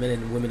the men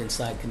and women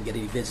inside couldn't get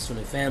any visits from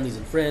their families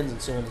and friends and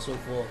so on and so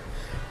forth.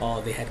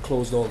 They had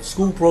closed all the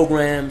school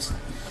programs,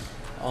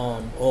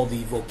 all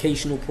the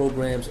vocational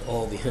programs,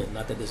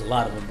 not that there's a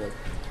lot of them, but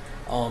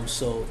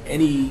so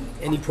any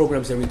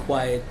programs that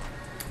required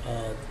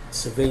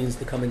civilians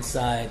to come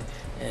inside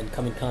and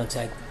come in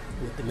contact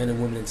with the men and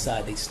women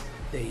inside,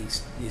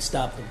 they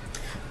stopped them.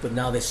 But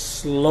now they're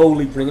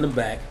slowly bringing them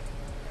back.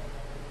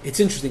 It's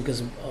interesting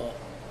because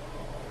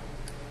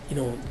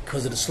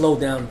because of the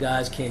slowdown,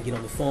 guys can't get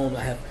on the phone.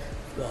 I have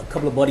a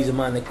couple of buddies of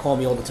mine that call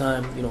me all the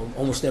time,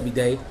 almost every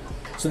day.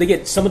 So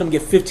some of them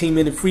get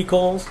 15-minute free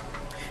calls,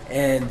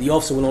 and the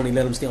officer will only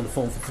let them stay on the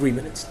phone for 3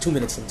 minutes, 2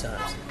 minutes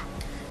sometimes.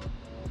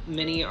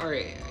 Many are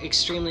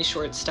extremely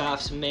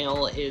short-staffed.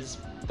 Mail is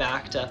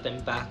backed up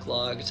and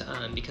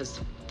backlogged because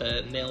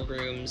the mail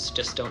rooms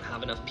just don't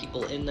have enough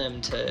people in them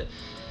to...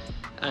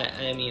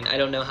 I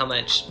don't know how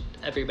much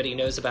everybody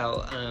knows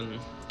about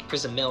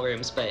prison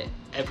mailrooms, but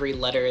every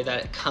letter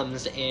that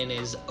comes in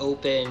is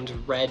opened,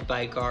 read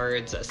by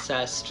guards,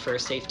 assessed for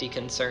safety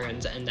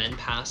concerns, and then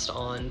passed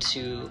on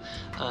to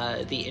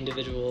the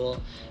individual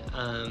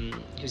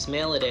whose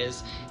mail it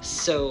is.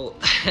 So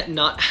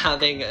not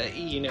having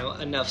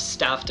enough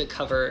staff to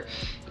cover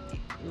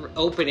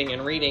opening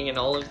and reading and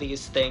all of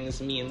these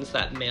things means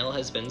that mail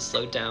has been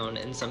slowed down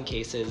in some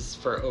cases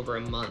for over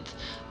a month.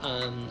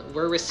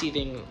 We're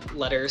receiving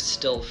letters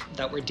still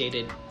that were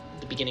dated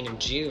the beginning of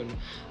June,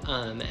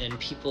 and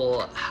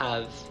people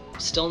have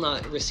still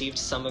not received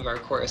some of our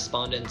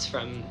correspondence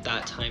from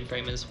that time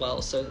frame as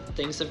well. So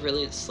things have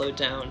really slowed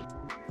down.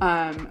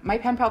 My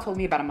pen pal told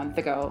me about a month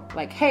ago,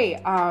 like,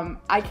 hey,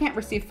 I can't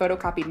receive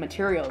photocopied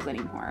materials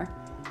anymore,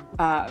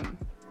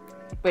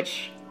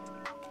 which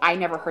I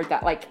never heard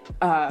that.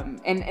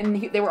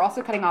 They were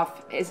also cutting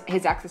off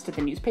his access to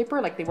the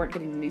newspaper. Like, they weren't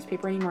getting the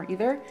newspaper anymore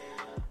either.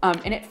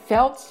 And it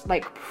felt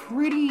like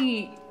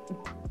pretty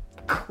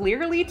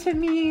clearly to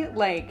me,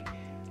 like,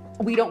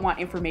 we don't want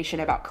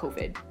information about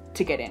COVID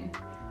to get in.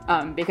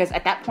 Because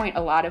at that point,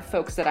 a lot of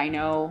folks that I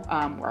know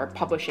were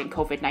publishing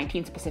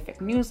COVID-19 specific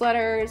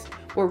newsletters.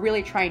 We're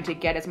really trying to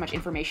get as much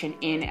information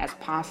in as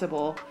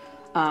possible.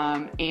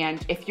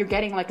 And if you're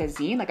getting like a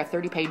zine, like a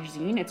 30-page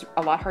zine, it's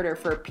a lot harder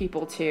for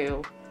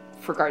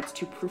guards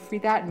to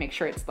proofread that and make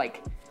sure it's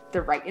like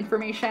the right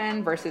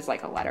information versus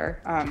like a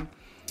letter.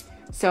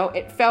 So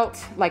it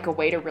felt like a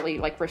way to really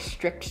like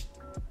restrict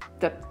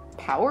the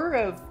power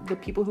of the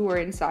people who are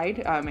inside,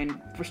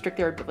 and restrict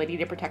their ability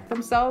to protect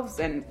themselves,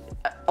 and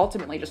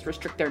ultimately just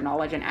restrict their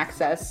knowledge and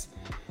access.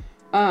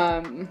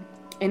 And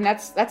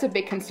that's a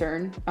big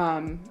concern.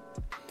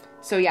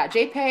 So yeah,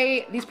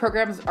 JPay, these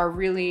programs are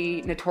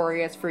really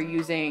notorious for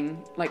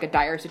using like a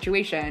dire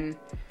situation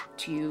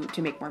to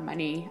make more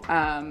money.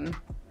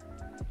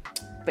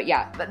 But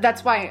yeah,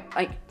 that's why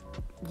like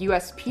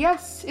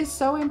USPS is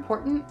so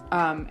important.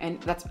 And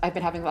I've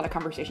been having a lot of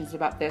conversations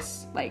about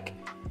this. Like,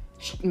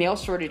 mail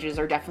shortages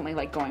are definitely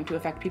like going to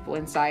affect people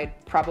inside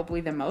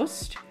probably the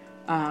most.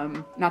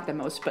 Not the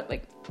most, but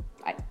like,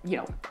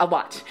 a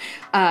lot.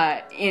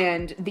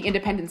 And the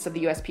independence of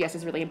the USPS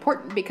is really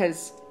important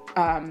because,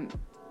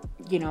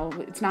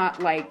 it's not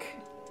like,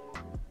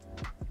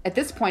 at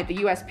this point, the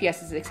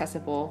USPS is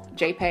accessible.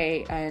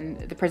 JPay and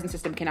the prison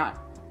system cannot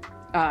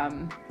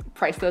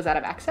price those out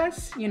of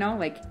access.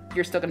 Like,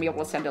 you're still gonna be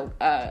able to send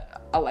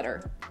a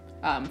letter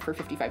for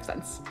 55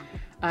 cents.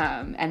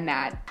 And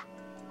that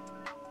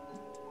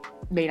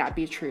may not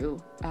be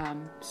true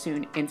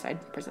soon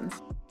inside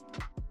prisons.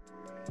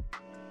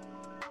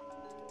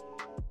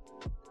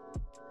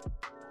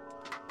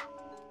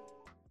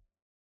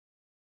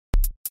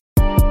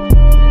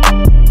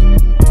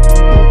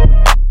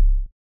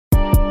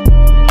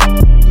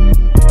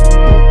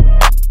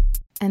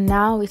 And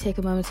now we take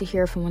a moment to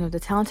hear from one of the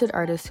talented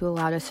artists who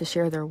allowed us to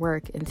share their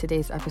work in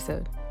today's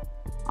episode,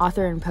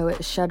 author and poet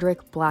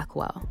Shedrick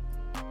Blackwell.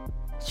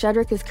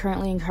 Shedrick is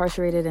currently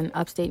incarcerated in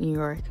upstate New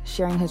York,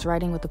 sharing his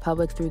writing with the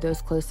public through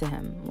those close to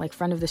him, like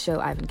friend of the show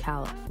Ivan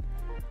Califf.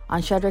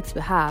 On Shedrick's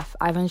behalf,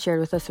 Ivan shared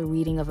with us a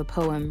reading of a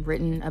poem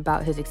written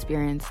about his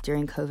experience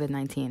during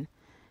COVID-19.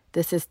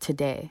 This is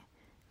Today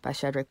by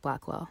Shedrick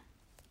Blackwell.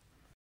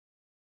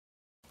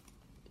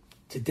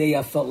 Today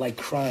I felt like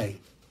crying.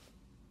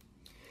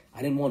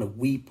 I didn't want to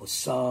weep or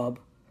sob.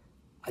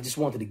 I just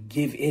wanted to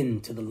give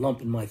in to the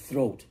lump in my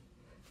throat,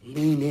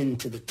 lean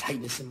into the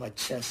tightness in my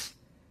chest,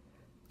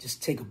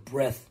 just take a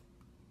breath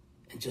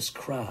and just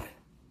cry.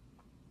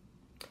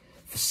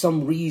 For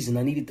some reason,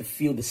 I needed to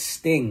feel the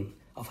sting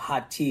of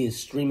hot tears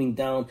streaming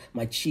down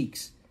my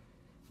cheeks,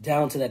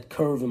 down to that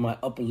curve in my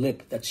upper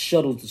lip that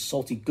shuttles the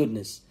salty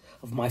goodness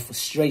of my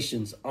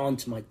frustrations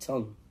onto my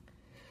tongue,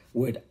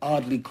 where it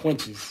oddly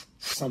quenches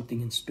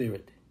something in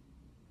spirit.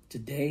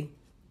 Today,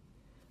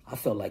 I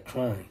felt like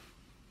crying.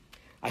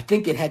 I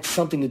think it had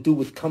something to do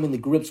with coming to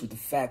grips with the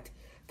fact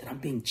that I'm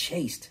being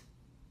chased,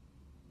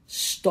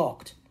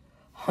 stalked,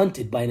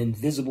 hunted by an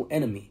invisible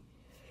enemy,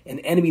 an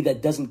enemy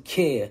that doesn't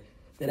care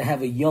that I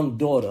have a young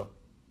daughter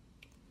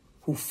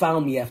who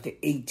found me after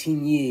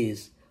 18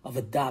 years of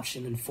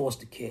adoption and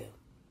foster care.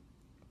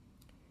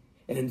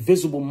 An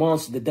invisible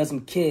monster that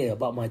doesn't care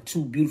about my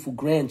two beautiful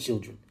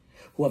grandchildren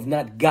who have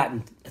not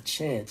gotten a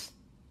chance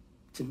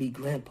to meet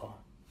Grandpa.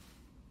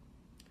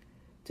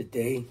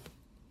 Today,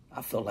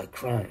 I felt like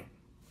crying.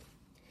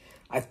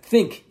 I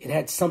think it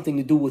had something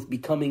to do with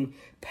becoming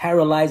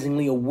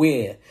paralyzingly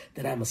aware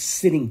that I'm a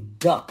sitting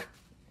duck,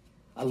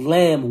 a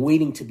lamb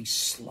waiting to be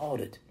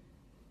slaughtered.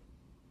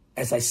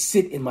 As I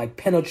sit in my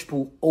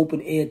penetrable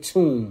open-air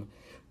tomb,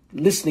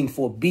 listening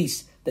for a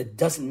beast that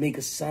doesn't make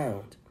a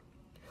sound,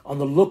 on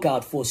the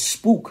lookout for a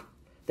spook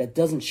that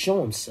doesn't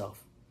show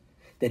himself,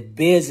 that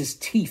bares his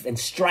teeth and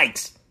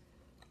strikes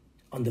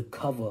under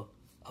cover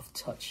of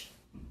touch.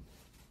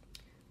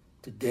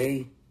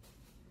 Today,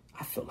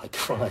 I felt like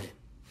crying.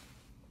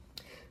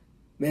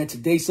 Man,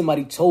 today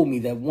somebody told me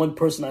that one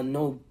person I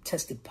know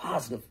tested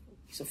positive.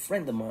 He's a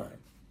friend of mine.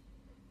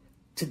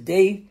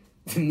 Today,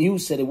 the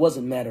news said it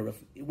wasn't a matter of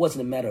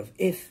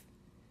if,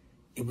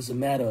 it was a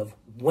matter of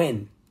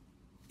when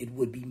it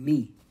would be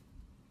me.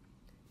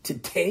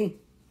 Today,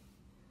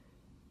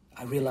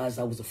 I realized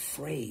I was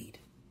afraid.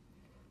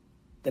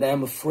 That I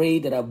am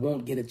afraid that I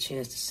won't get a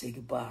chance to say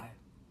goodbye.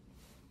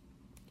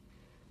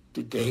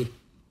 Today,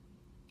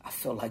 I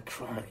felt like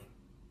crying.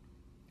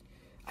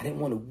 I didn't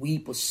want to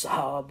weep or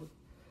sob.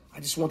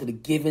 I just wanted to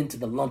give in to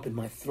the lump in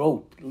my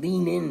throat,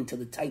 lean in to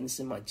the tightness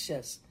in my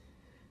chest,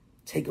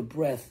 take a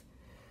breath,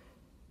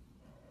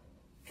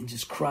 and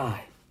just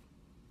cry.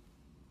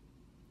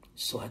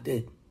 So I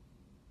did.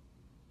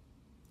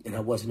 And I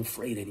wasn't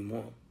afraid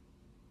anymore.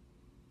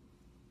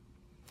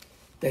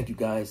 Thank you,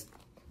 guys.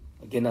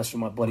 Again, that's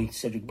from my buddy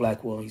Cedric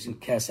Blackwell. He's in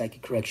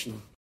Coxsackie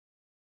Correctional.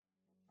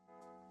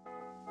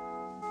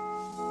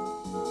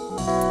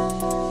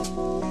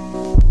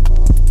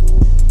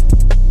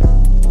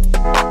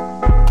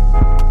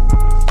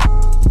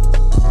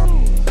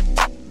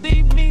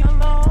 Leave me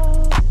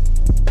alone.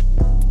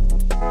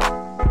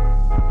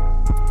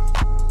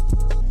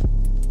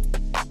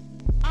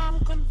 I'm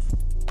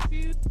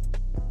confused.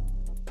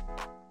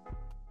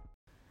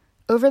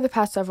 Over the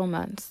past several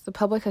months, the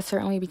public has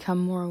certainly become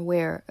more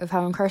aware of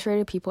how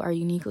incarcerated people are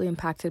uniquely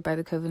impacted by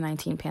the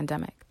COVID-19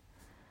 pandemic.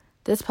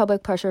 This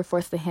public pressure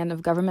forced the hand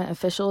of government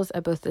officials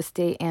at both the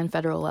state and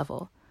federal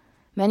level,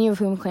 many of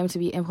whom claim to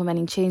be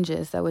implementing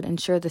changes that would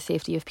ensure the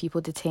safety of people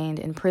detained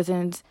in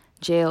prisons,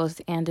 jails,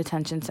 and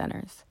detention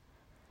centers.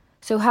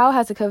 So how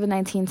has the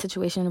COVID-19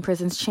 situation in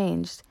prisons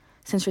changed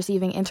since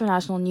receiving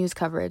international news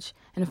coverage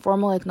and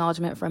formal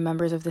acknowledgement from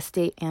members of the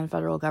state and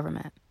federal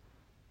government?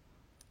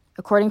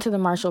 According to the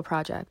Marshall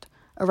Project,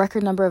 a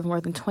record number of more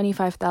than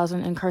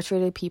 25,000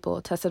 incarcerated people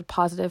tested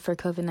positive for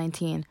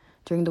COVID-19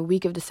 during the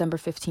week of December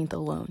 15th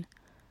alone.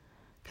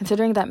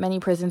 Considering that many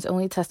prisons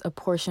only test a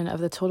portion of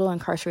the total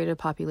incarcerated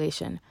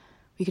population,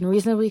 we can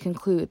reasonably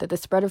conclude that the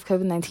spread of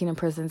COVID-19 in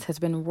prisons has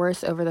been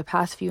worse over the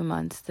past few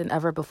months than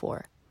ever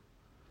before.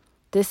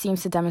 This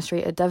seems to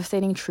demonstrate a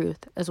devastating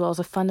truth as well as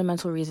a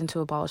fundamental reason to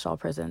abolish all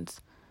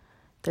prisons.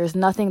 There is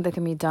nothing that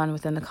can be done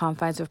within the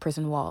confines of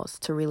prison walls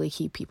to really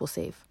keep people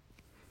safe.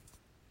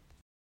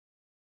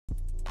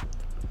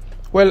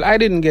 Well, I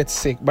didn't get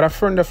sick, but a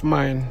friend of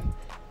mine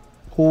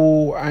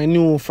who I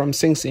knew from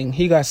Sing Sing,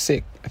 he got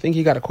sick. I think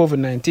he got a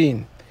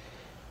COVID-19.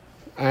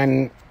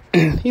 And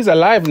he's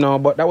alive now,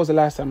 but that was the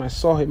last time I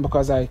saw him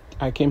because I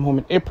came home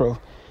in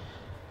April.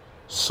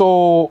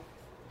 So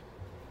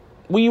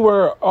we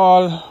were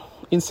all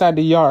inside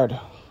the yard,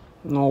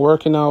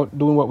 working out,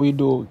 doing what we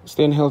do,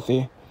 staying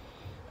healthy,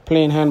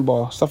 playing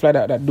handball, stuff like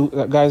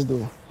that guys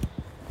do.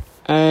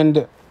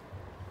 And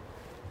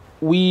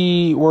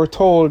we were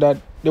told that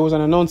there was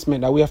an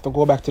announcement that we have to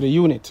go back to the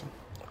unit.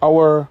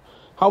 Our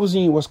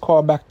housing unit was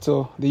called back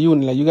to the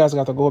unit. Like, you guys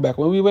got to go back.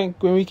 When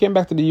we came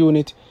back to the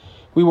unit,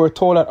 we were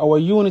told that our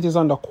unit is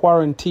under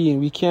quarantine.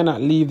 We cannot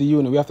leave the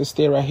unit. We have to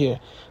stay right here.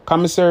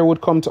 Commissary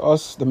would come to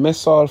us. The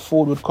mess hall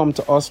food would come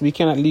to us. We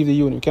cannot leave the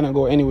unit. We cannot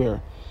go anywhere.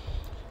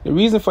 The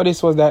reason for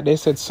this was that they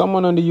said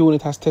someone on the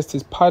unit has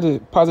tested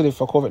positive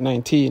for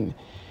COVID-19.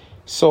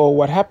 So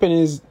what happened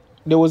is,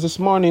 there was this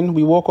morning,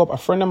 we woke up, a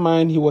friend of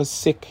mine, he was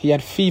sick. He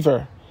had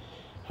fever.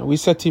 And we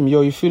said to him,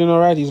 yo, you feeling all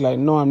right? He's like,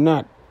 no, I'm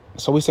not.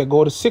 So we said,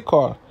 go to sick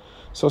call.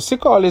 So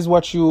sick call is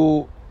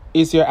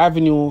is your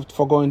avenue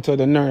for going to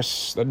the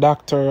nurse, the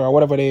doctor, or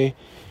whatever they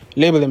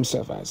label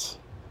themselves as.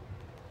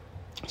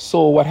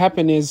 So what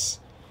happened is,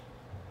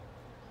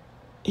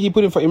 he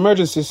put in for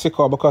emergency sick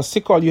call, because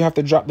sick call you have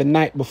to drop the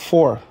night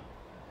before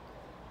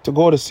to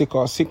go to sick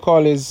call. Sick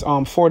call is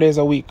 4 days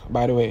a week,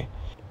 by the way.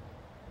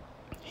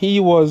 He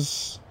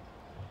was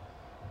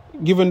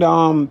given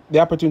the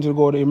opportunity to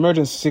go to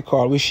emergency sick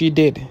call, which he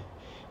did.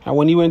 And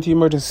when he went to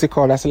emergency sick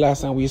call, that's the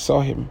last time we saw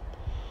him.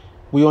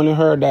 We only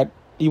heard that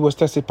he was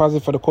tested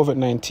positive for the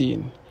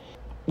COVID-19.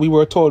 We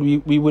were told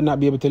we would not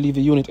be able to leave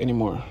the unit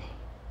anymore.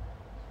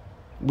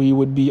 We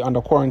would be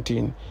under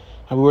quarantine.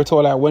 And we were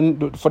told that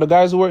for the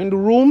guys who were in the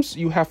rooms,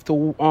 you have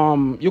to,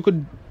 you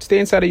could stay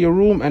inside of your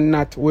room and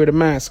not wear the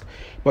mask.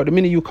 But the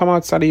minute you come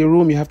outside of your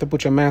room, you have to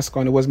put your mask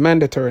on. It was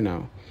mandatory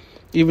now.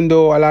 Even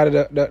though a lot of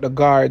the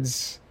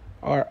guards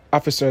or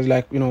officers,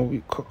 like,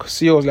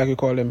 COs, like we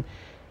call them,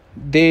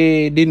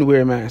 they didn't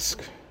wear a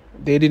mask.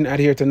 They didn't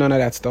adhere to none of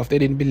that stuff. They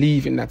didn't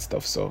believe in that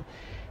stuff, so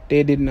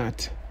they did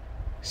not.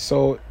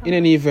 So in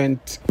any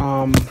event,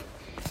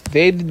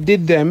 they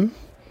did them,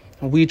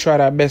 and we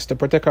tried our best to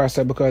protect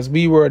ourselves because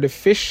we were the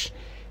fish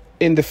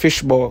in the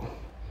fishbowl,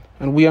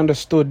 and we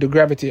understood the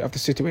gravity of the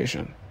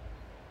situation.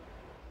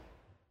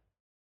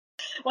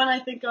 When I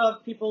think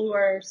of people who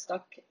are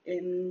stuck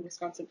in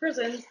Wisconsin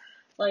prisons,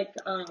 like,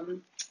 I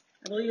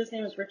believe his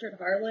name is Richard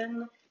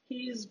Harlan.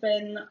 He's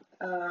been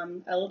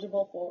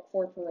eligible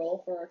for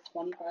parole for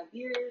 25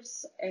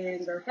 years,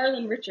 or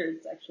Harlan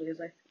Richards, actually, is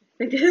I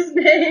think his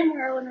name,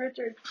 Harlan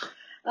Richards.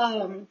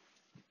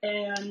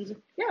 And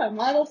yeah,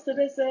 model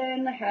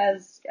citizen,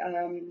 has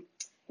been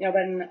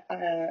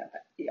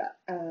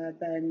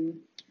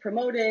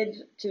promoted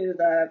to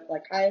the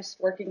highest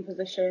working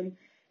position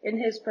in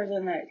his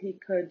prison that he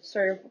could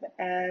serve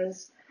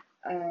as.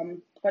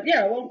 But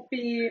yeah, won't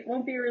be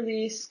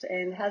released,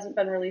 and hasn't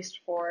been released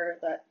for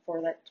that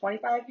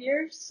 25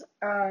 years.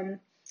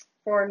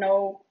 For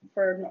no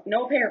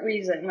apparent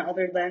reason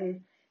other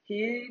than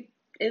he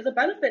is a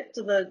benefit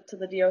to the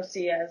DOC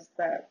as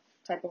that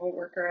type of a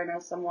worker and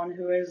as someone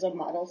who is a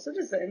model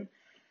citizen.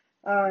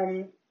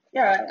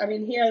 Yeah, I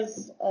mean, he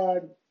has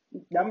a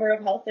number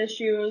of health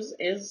issues,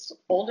 is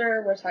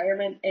older,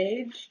 retirement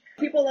age.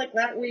 People like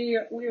that, we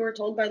were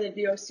told by the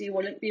DOC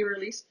wouldn't be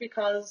released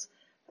because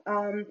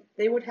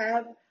they would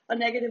have a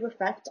negative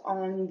effect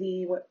on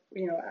the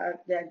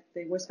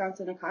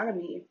Wisconsin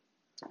economy.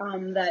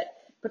 That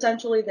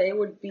potentially they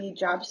would be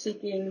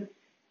job-seeking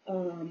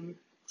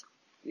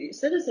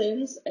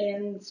citizens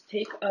and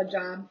take a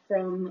job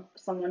from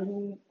someone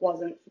who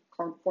wasn't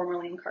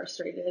formerly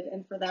incarcerated,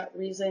 and for that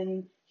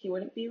reason he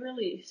wouldn't be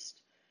released.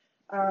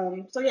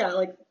 So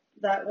yeah,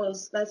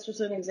 that's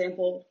just an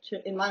example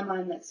in my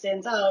mind that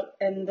stands out,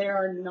 and there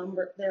are a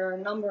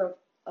number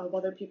of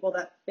other people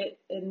that fit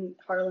in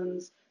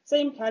Harlan's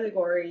same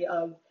category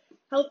of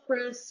health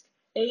risk,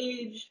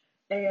 age,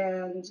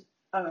 and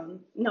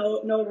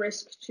no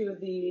risk to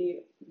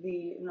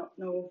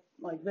no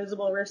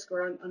visible risk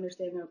or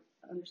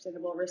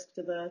understandable risk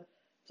to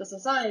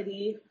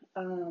society.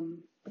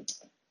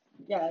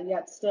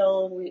 Yet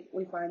still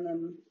we find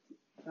them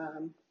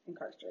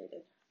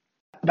incarcerated.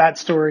 That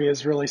story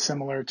is really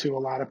similar to a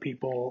lot of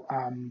people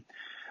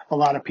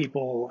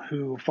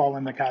who fall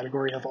in the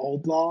category of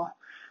old law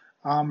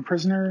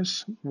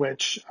prisoners,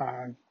 which,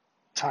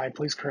 Ty,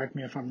 please correct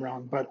me if I'm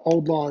wrong, but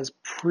old law is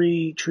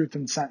pre-truth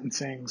in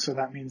sentencing, so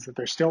that means that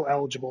they're still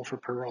eligible for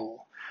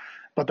parole.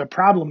 But the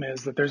problem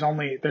is that there's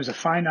a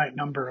finite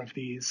number of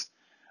these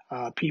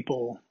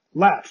people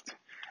left,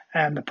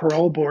 and the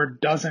parole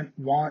board doesn't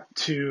want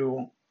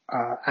to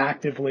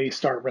actively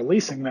start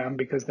releasing them,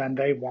 because then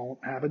they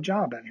won't have a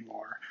job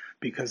anymore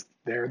because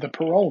they're the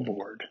parole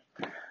board.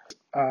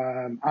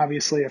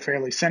 Obviously a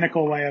fairly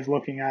cynical way of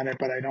looking at it,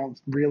 but I don't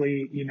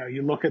really,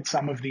 you look at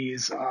some of the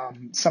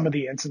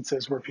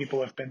instances where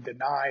people have been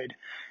denied,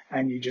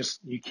 and you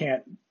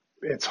can't,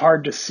 it's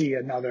hard to see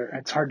it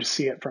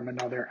from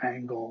another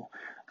angle.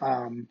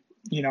 I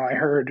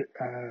heard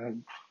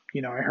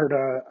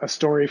a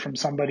story from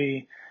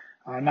somebody,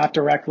 not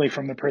directly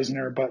from the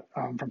prisoner, but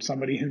from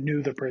somebody who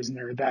knew the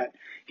prisoner, that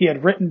he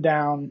had written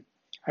down,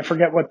 I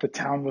forget what the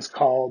town was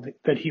called,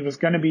 that he was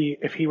going to be,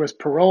 if he was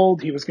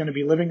paroled, he was going to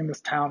be living in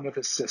this town with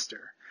his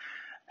sister.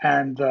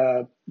 And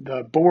the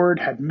board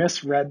had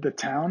misread the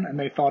town, and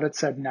they thought it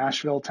said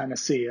Nashville,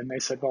 Tennessee. And they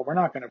said, well, we're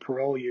not going to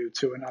parole you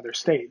to another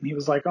state. And he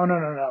was like, oh,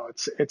 no.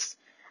 It's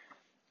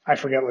I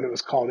forget what it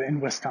was called, in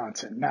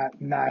Wisconsin, not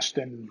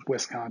Nashton,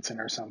 Wisconsin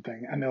or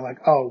something. And they're like,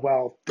 oh,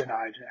 well,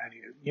 denied. And,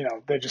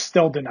 they just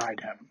still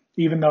denied him,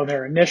 even though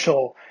their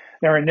initial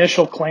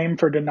claim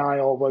for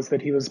denial was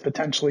that he was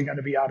potentially going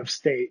to be out of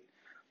state.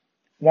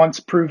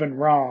 Once proven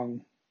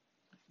wrong,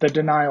 the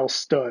denial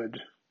stood,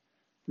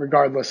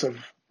 regardless of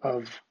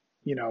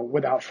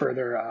without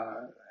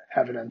further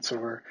evidence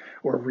or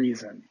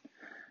reason.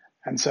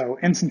 And so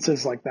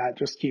instances like that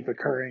just keep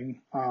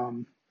occurring.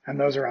 And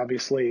those are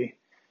obviously,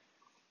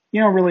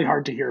 really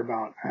hard to hear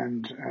about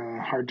and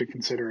hard to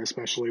consider,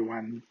 especially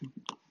when,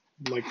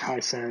 like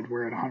Ty said,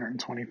 we're at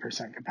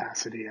 120%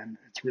 capacity, and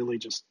it's really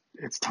just,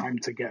 it's time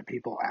to get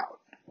people out.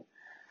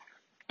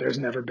 There's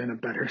never been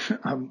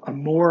a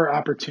more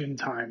opportune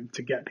time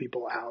to get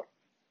people out,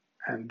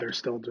 and they're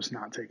still just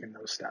not taking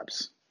those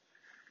steps.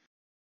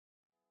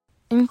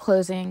 In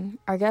closing,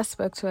 our guest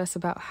spoke to us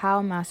about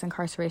how mass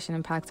incarceration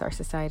impacts our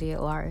society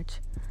at large,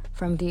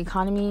 from the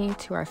economy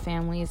to our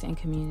families and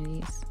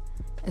communities,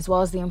 as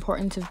well as the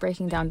importance of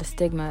breaking down the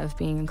stigma of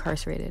being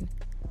incarcerated.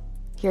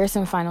 Here are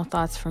some final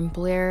thoughts from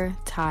Blair,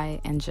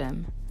 Ty, and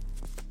Jim.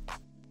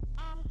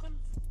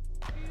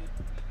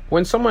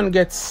 When someone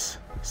gets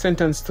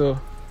sentenced to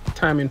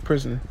time in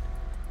prison,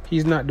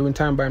 he's not doing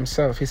time by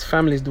himself. His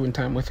family is doing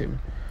time with him.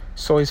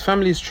 So his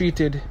family is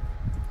treated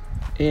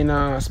in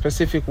a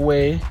specific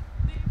way,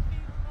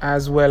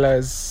 as well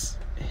as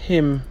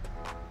him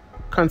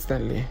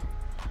constantly.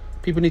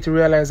 People need to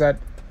realize that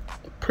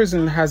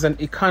prison has an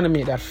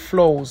economy that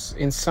flows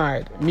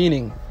inside,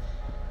 meaning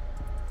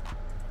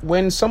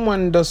when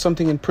someone does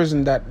something in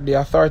prison that the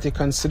authority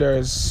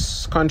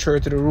considers contrary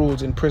to the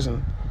rules in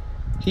prison,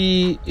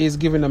 he is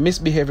given a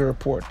misbehavior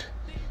report.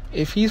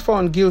 If he's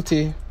found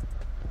guilty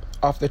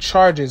of the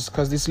charges,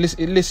 because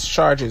it lists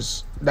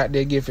charges that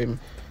they give him,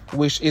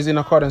 which is in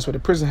accordance with the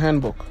prison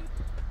handbook.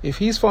 If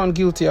he's found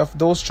guilty of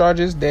those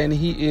charges, then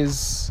he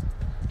is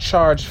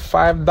charged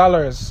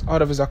 $5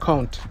 out of his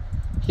account.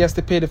 He has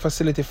to pay the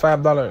facility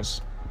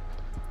 $5.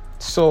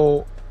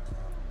 So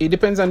it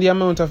depends on the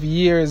amount of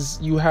years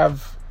you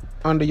have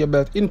under your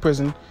belt in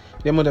prison,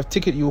 the amount of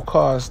ticket you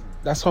caused.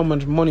 That's how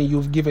much money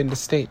you've given the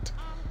state.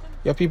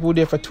 You have people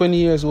there for 20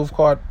 years who've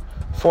caught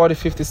 40,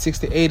 50,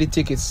 60, 80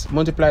 tickets.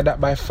 Multiply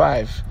that by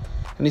 5.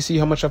 And you see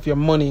how much of your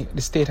money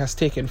the state has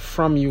taken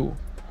from you.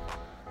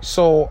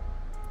 So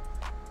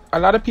a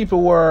lot of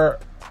people were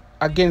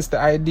against the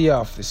idea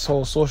of this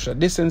whole social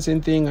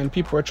distancing thing, and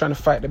people were trying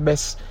to fight the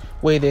best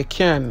way they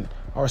can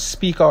or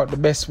speak out the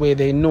best way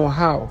they know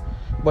how.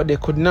 But they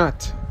could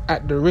not,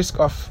 at the risk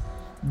of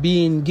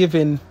being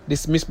given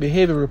this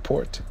misbehavior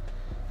report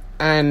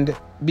and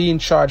being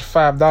charged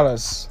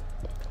 $5,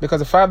 because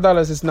the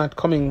 $5 is not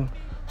coming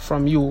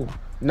from you.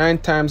 9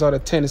 times out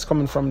of 10 is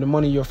coming from the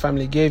money your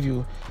family gave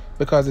you,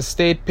 because the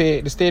state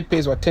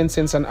pays 10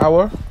 cents an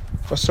hour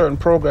for certain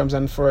programs,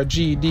 and for a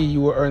GED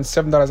you will earn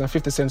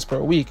 $7.50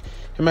 per week.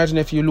 Imagine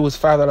if you lose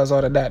 $5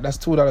 out of that. That's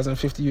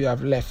 $2.50 you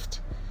have left.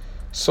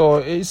 So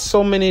it's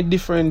so many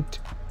different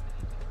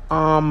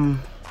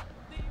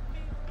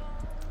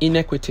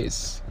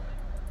inequities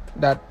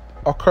that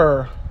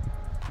occur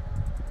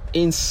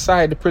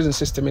inside the prison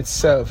system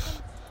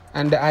itself,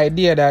 and the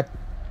idea that,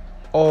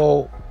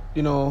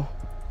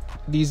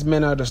 these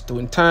men are just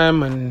doing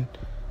time and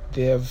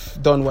they have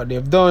done what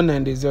they've done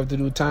and they deserve to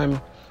do time.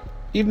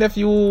 Even if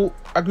you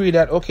agree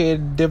that, okay,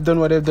 they've done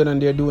what they've done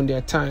and they're doing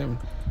their time,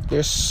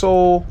 there's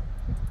so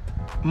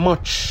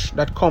much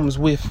that comes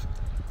with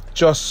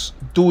just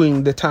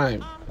doing the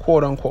time,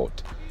 quote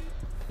unquote.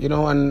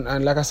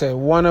 And like I said,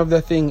 one of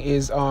the things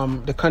is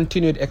the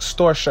continued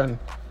extortion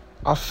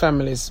of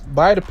families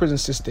by the prison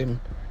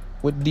system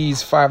with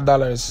these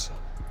 $5.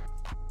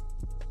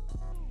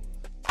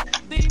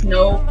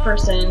 No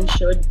person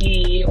should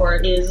be or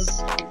is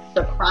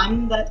the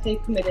crime that they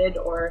committed,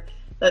 or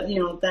that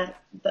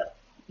that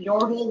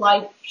your whole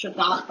life should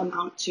not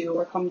amount to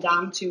or come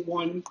down to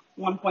one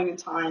point in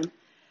time.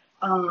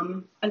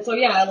 And so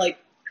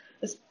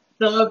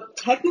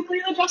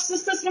technically the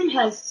justice system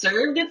has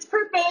served its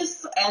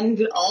purpose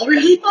and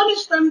already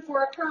punished them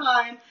for a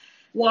crime.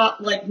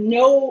 Not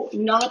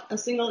a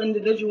single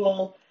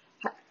individual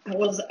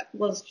was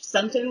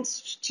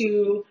sentenced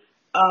to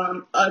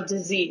a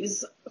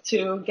disease,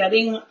 to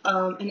getting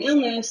an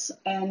illness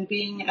and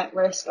being at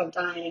risk of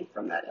dying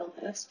from that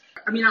illness.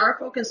 I mean, our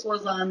focus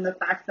was on the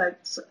fact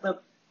that the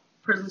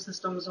prison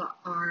systems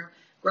are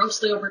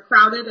grossly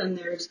overcrowded, and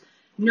there's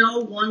no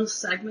one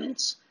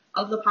segment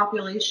of the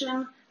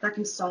population that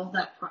can solve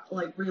that,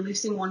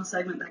 releasing one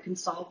segment that can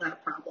solve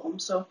that problem.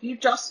 So if you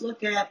just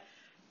look at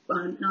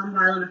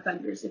nonviolent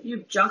offenders, if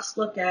you just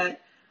look at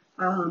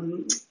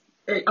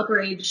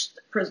upper-age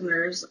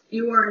prisoners,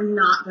 you are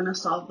not going to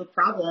solve the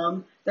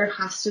problem. There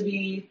has to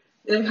be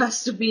a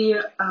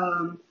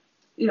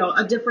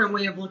different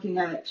way of looking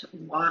at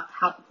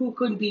who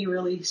could be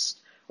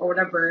released or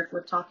whatever, if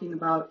we're talking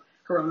about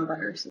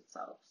coronavirus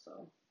itself.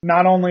 So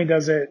not only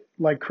does it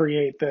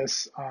create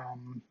this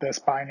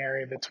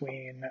binary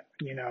between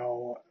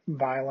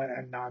violent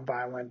and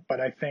nonviolent,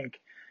 but I think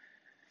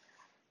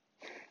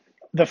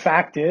the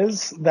fact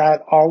is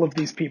that all of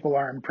these people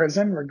are in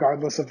prison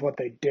regardless of what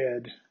they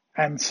did.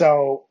 And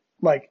so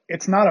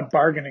it's not a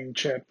bargaining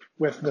chip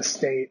with the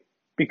state,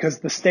 because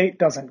the state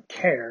doesn't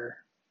care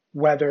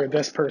whether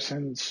this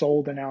person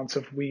sold an ounce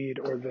of weed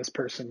or this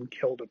person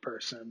killed a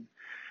person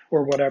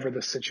or whatever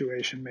the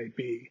situation may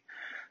be.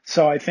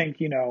 So I think,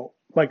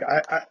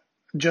 I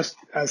just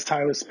as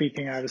Ty was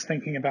speaking, I was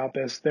thinking about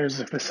this.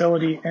 There's a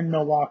facility in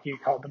Milwaukee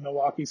called the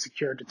Milwaukee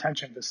Secure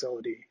Detention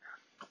Facility.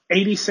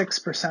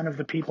 86% of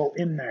the people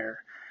in there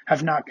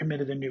have not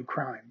committed a new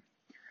crime.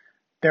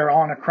 They're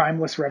on a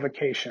crimeless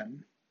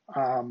revocation.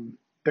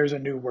 There's a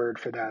new word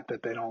for that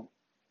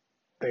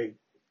they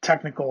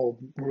technical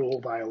rule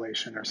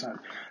violation or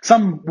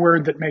some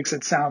word that makes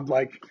it sound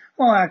like,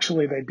 well,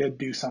 actually they did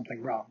do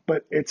something wrong,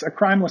 but it's a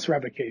crimeless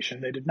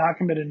revocation. They did not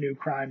commit a new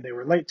crime. They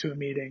were late to a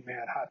meeting. They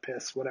had hot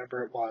piss,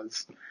 whatever it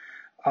was.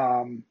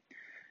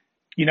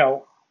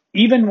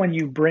 Even when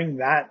you bring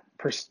that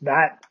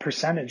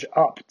percentage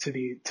up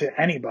to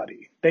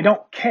anybody, they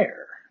don't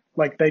care.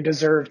 They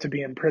deserve to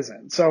be in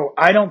prison. So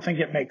I don't think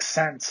it makes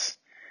sense,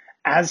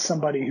 as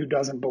somebody who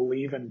doesn't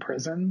believe in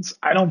prisons,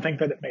 I don't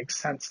think that it makes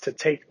sense to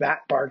take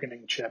that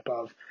bargaining chip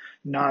of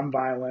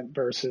nonviolent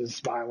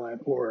versus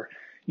violent, or,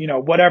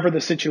 whatever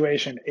the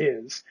situation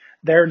is.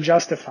 They're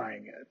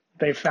justifying it.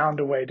 They found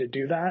a way to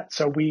do that.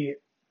 So we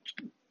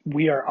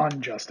are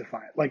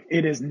unjustified.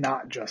 It is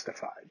not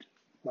justified.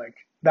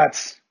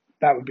 That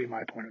would be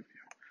my point of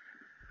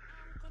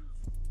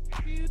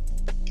view.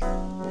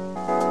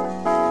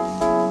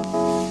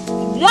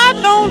 Why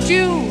don't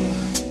you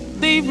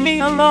leave me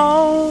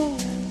alone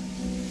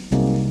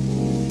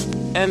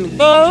and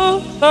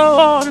go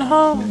on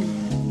home?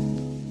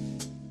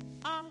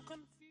 I'm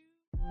confused.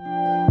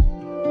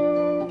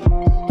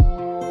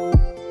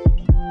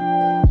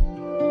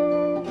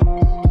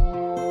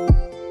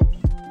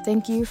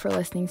 Thank you for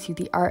listening to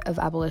The Art of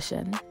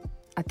Abolition.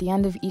 At the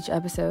end of each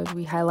episode,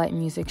 we highlight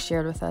music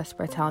shared with us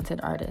by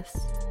talented artists.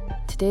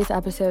 Today's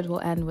episode will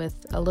end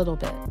with A Little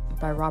Bit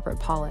by Robert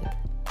Pollock.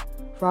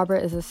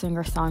 Robert is a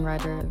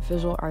singer-songwriter,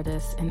 visual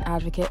artist, and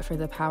advocate for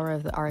the power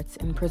of the arts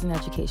in prison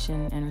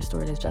education and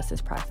restorative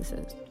justice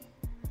practices.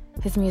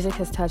 His music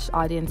has touched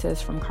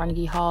audiences from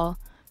Carnegie Hall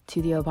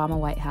to the Obama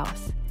White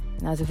House,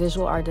 and as a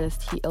visual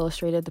artist, he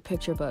illustrated the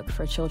picture book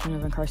for children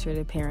of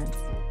incarcerated parents,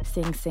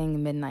 Sing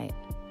Sing Midnight,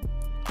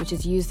 which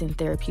is used in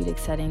therapeutic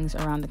settings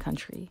around the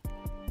country.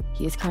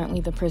 He is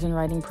currently the prison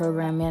writing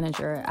program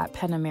manager at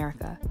PEN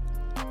America.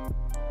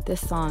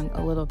 This song,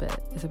 A Little Bit,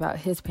 is about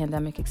his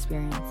pandemic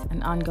experience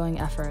and ongoing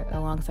effort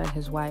alongside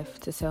his wife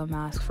to sew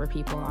masks for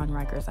people on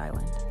Rikers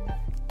Island.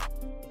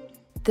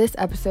 This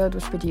episode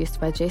was produced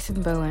by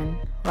Jason Bowen,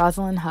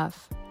 Rosalind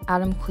Huff,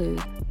 Adam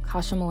Klug,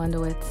 Kasha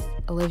Melendowitz,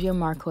 Olivia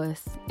Marquis,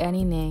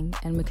 Annie Ning,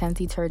 and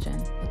Mackenzie Turgeon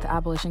with the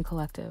Abolition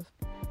Collective.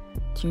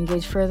 To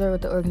engage further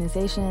with the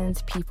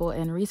organizations, people,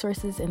 and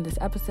resources in this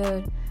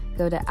episode,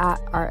 go to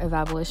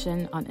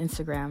 @ArtOfAbolition on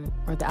Instagram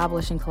or the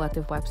Abolition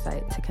Collective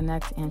website to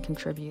connect and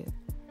contribute.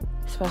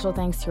 Special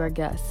thanks to our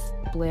guests,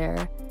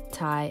 Blair,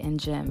 Ty, and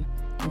Jim,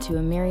 and to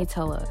Amiri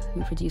Tulla,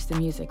 who produced the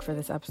music for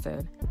this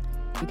episode.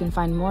 You can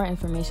find more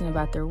information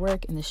about their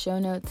work in the show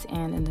notes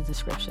and in the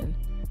description.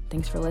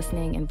 Thanks for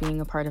listening and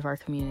being a part of our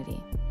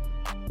community.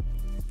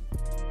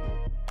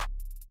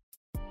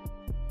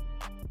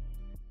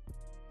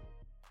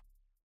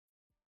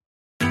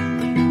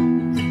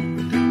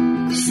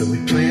 So we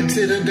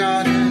planted a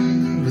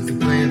garden with the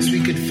plants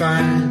we could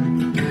find.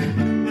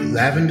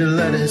 Lavender,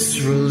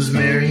 lettuce,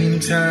 rosemary,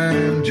 and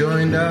thyme.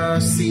 Joined our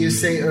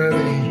CSA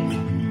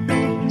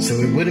early, so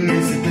we wouldn't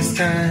miss it this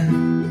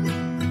time.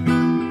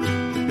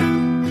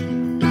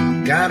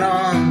 Got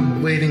on the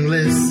waiting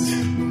list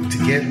to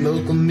get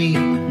local meat.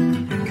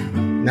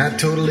 Not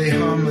totally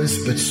harmless,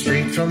 but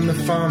straight from the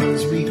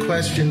farmers. We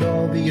questioned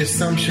all the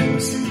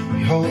assumptions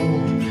we hold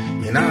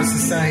in our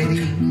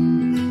society.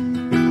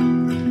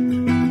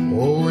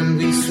 Oh, and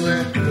we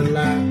slept a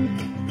lot.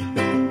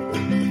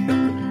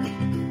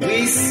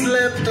 We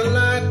slept a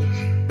lot.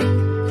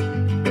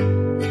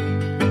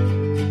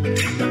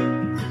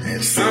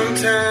 And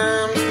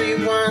sometimes we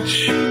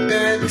watch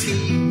bad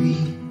TV.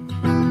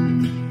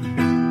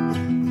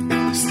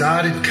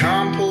 Started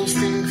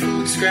composting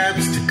food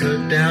scraps to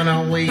cut down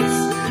our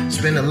waste.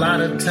 Spent a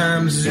lot of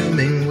time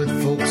zooming with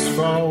folks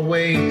far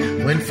away.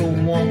 Went for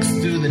walks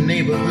through the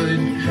neighborhood,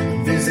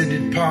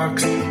 visited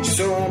parks,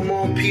 saw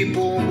more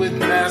people with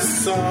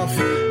masks off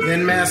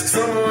than masks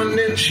on,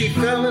 and she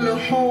fell in a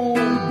hole.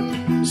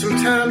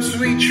 Sometimes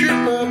we trip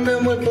up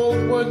and we're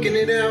both working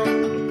it out.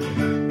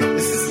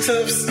 This is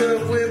tough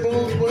stuff, we're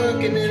both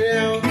working it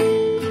out.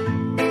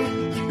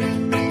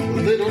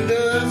 Little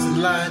does a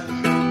lot.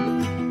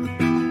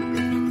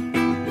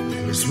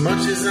 As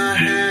much as I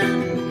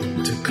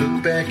had to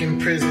cook back in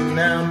prison,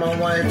 now my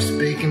wife's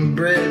baking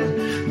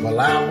bread while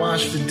I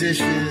wash the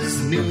dishes.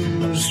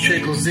 News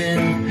trickles in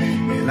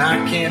and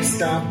I can't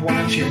stop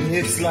watching.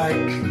 It's like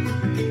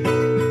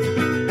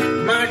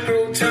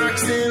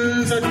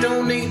microtoxins. I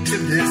donate to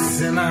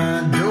this and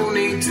I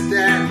donate to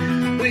that.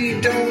 We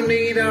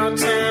donate our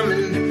time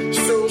and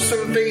sew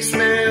some face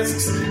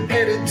masks,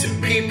 headed to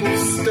people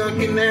stuck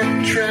in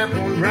that trap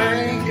on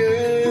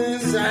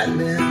Rikers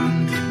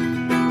Island.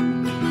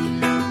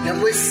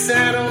 And we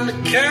sat on the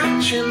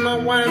couch and my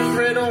wife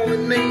read all the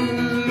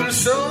names.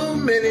 So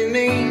many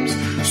names,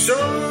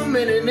 so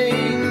many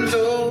names.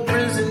 All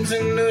prisons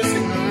and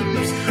nursing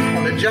homes,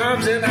 on the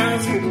jobs and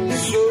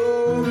hospitals.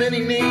 So many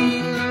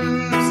names.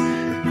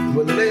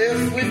 We're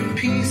left with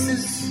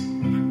pieces,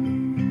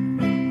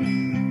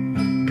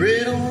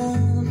 brittle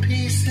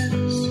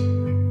pieces,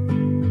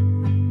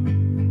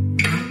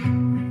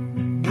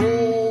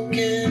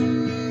 broken,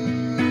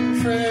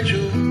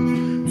 fragile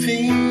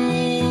things.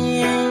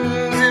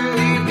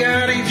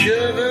 Each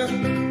other,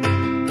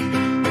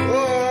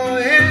 oh,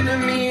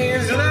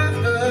 enemies,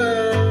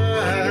 lovers,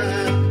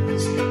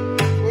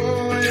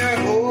 oh, you're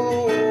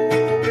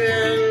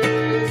hoping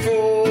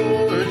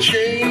for a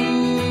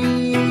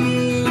change,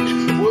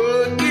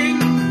 working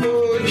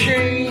for a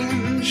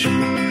change,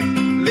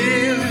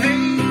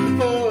 living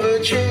for a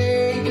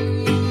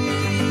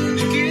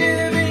change,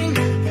 giving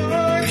for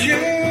a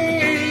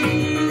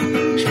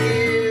change,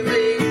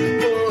 giving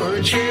for a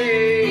change.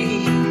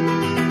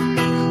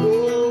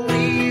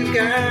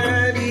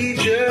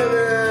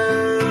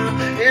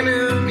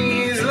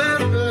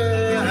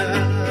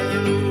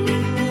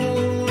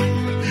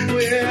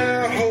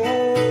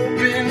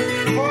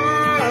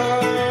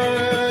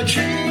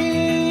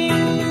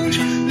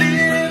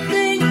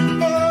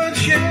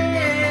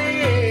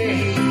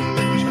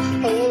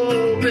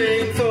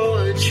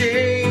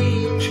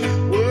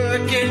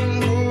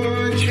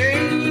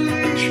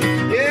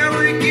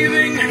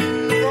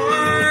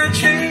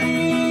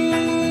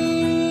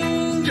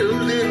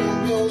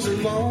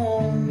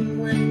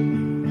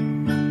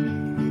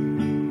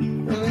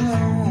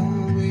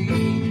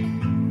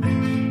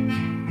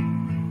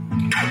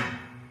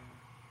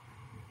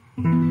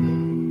 Mm-hmm.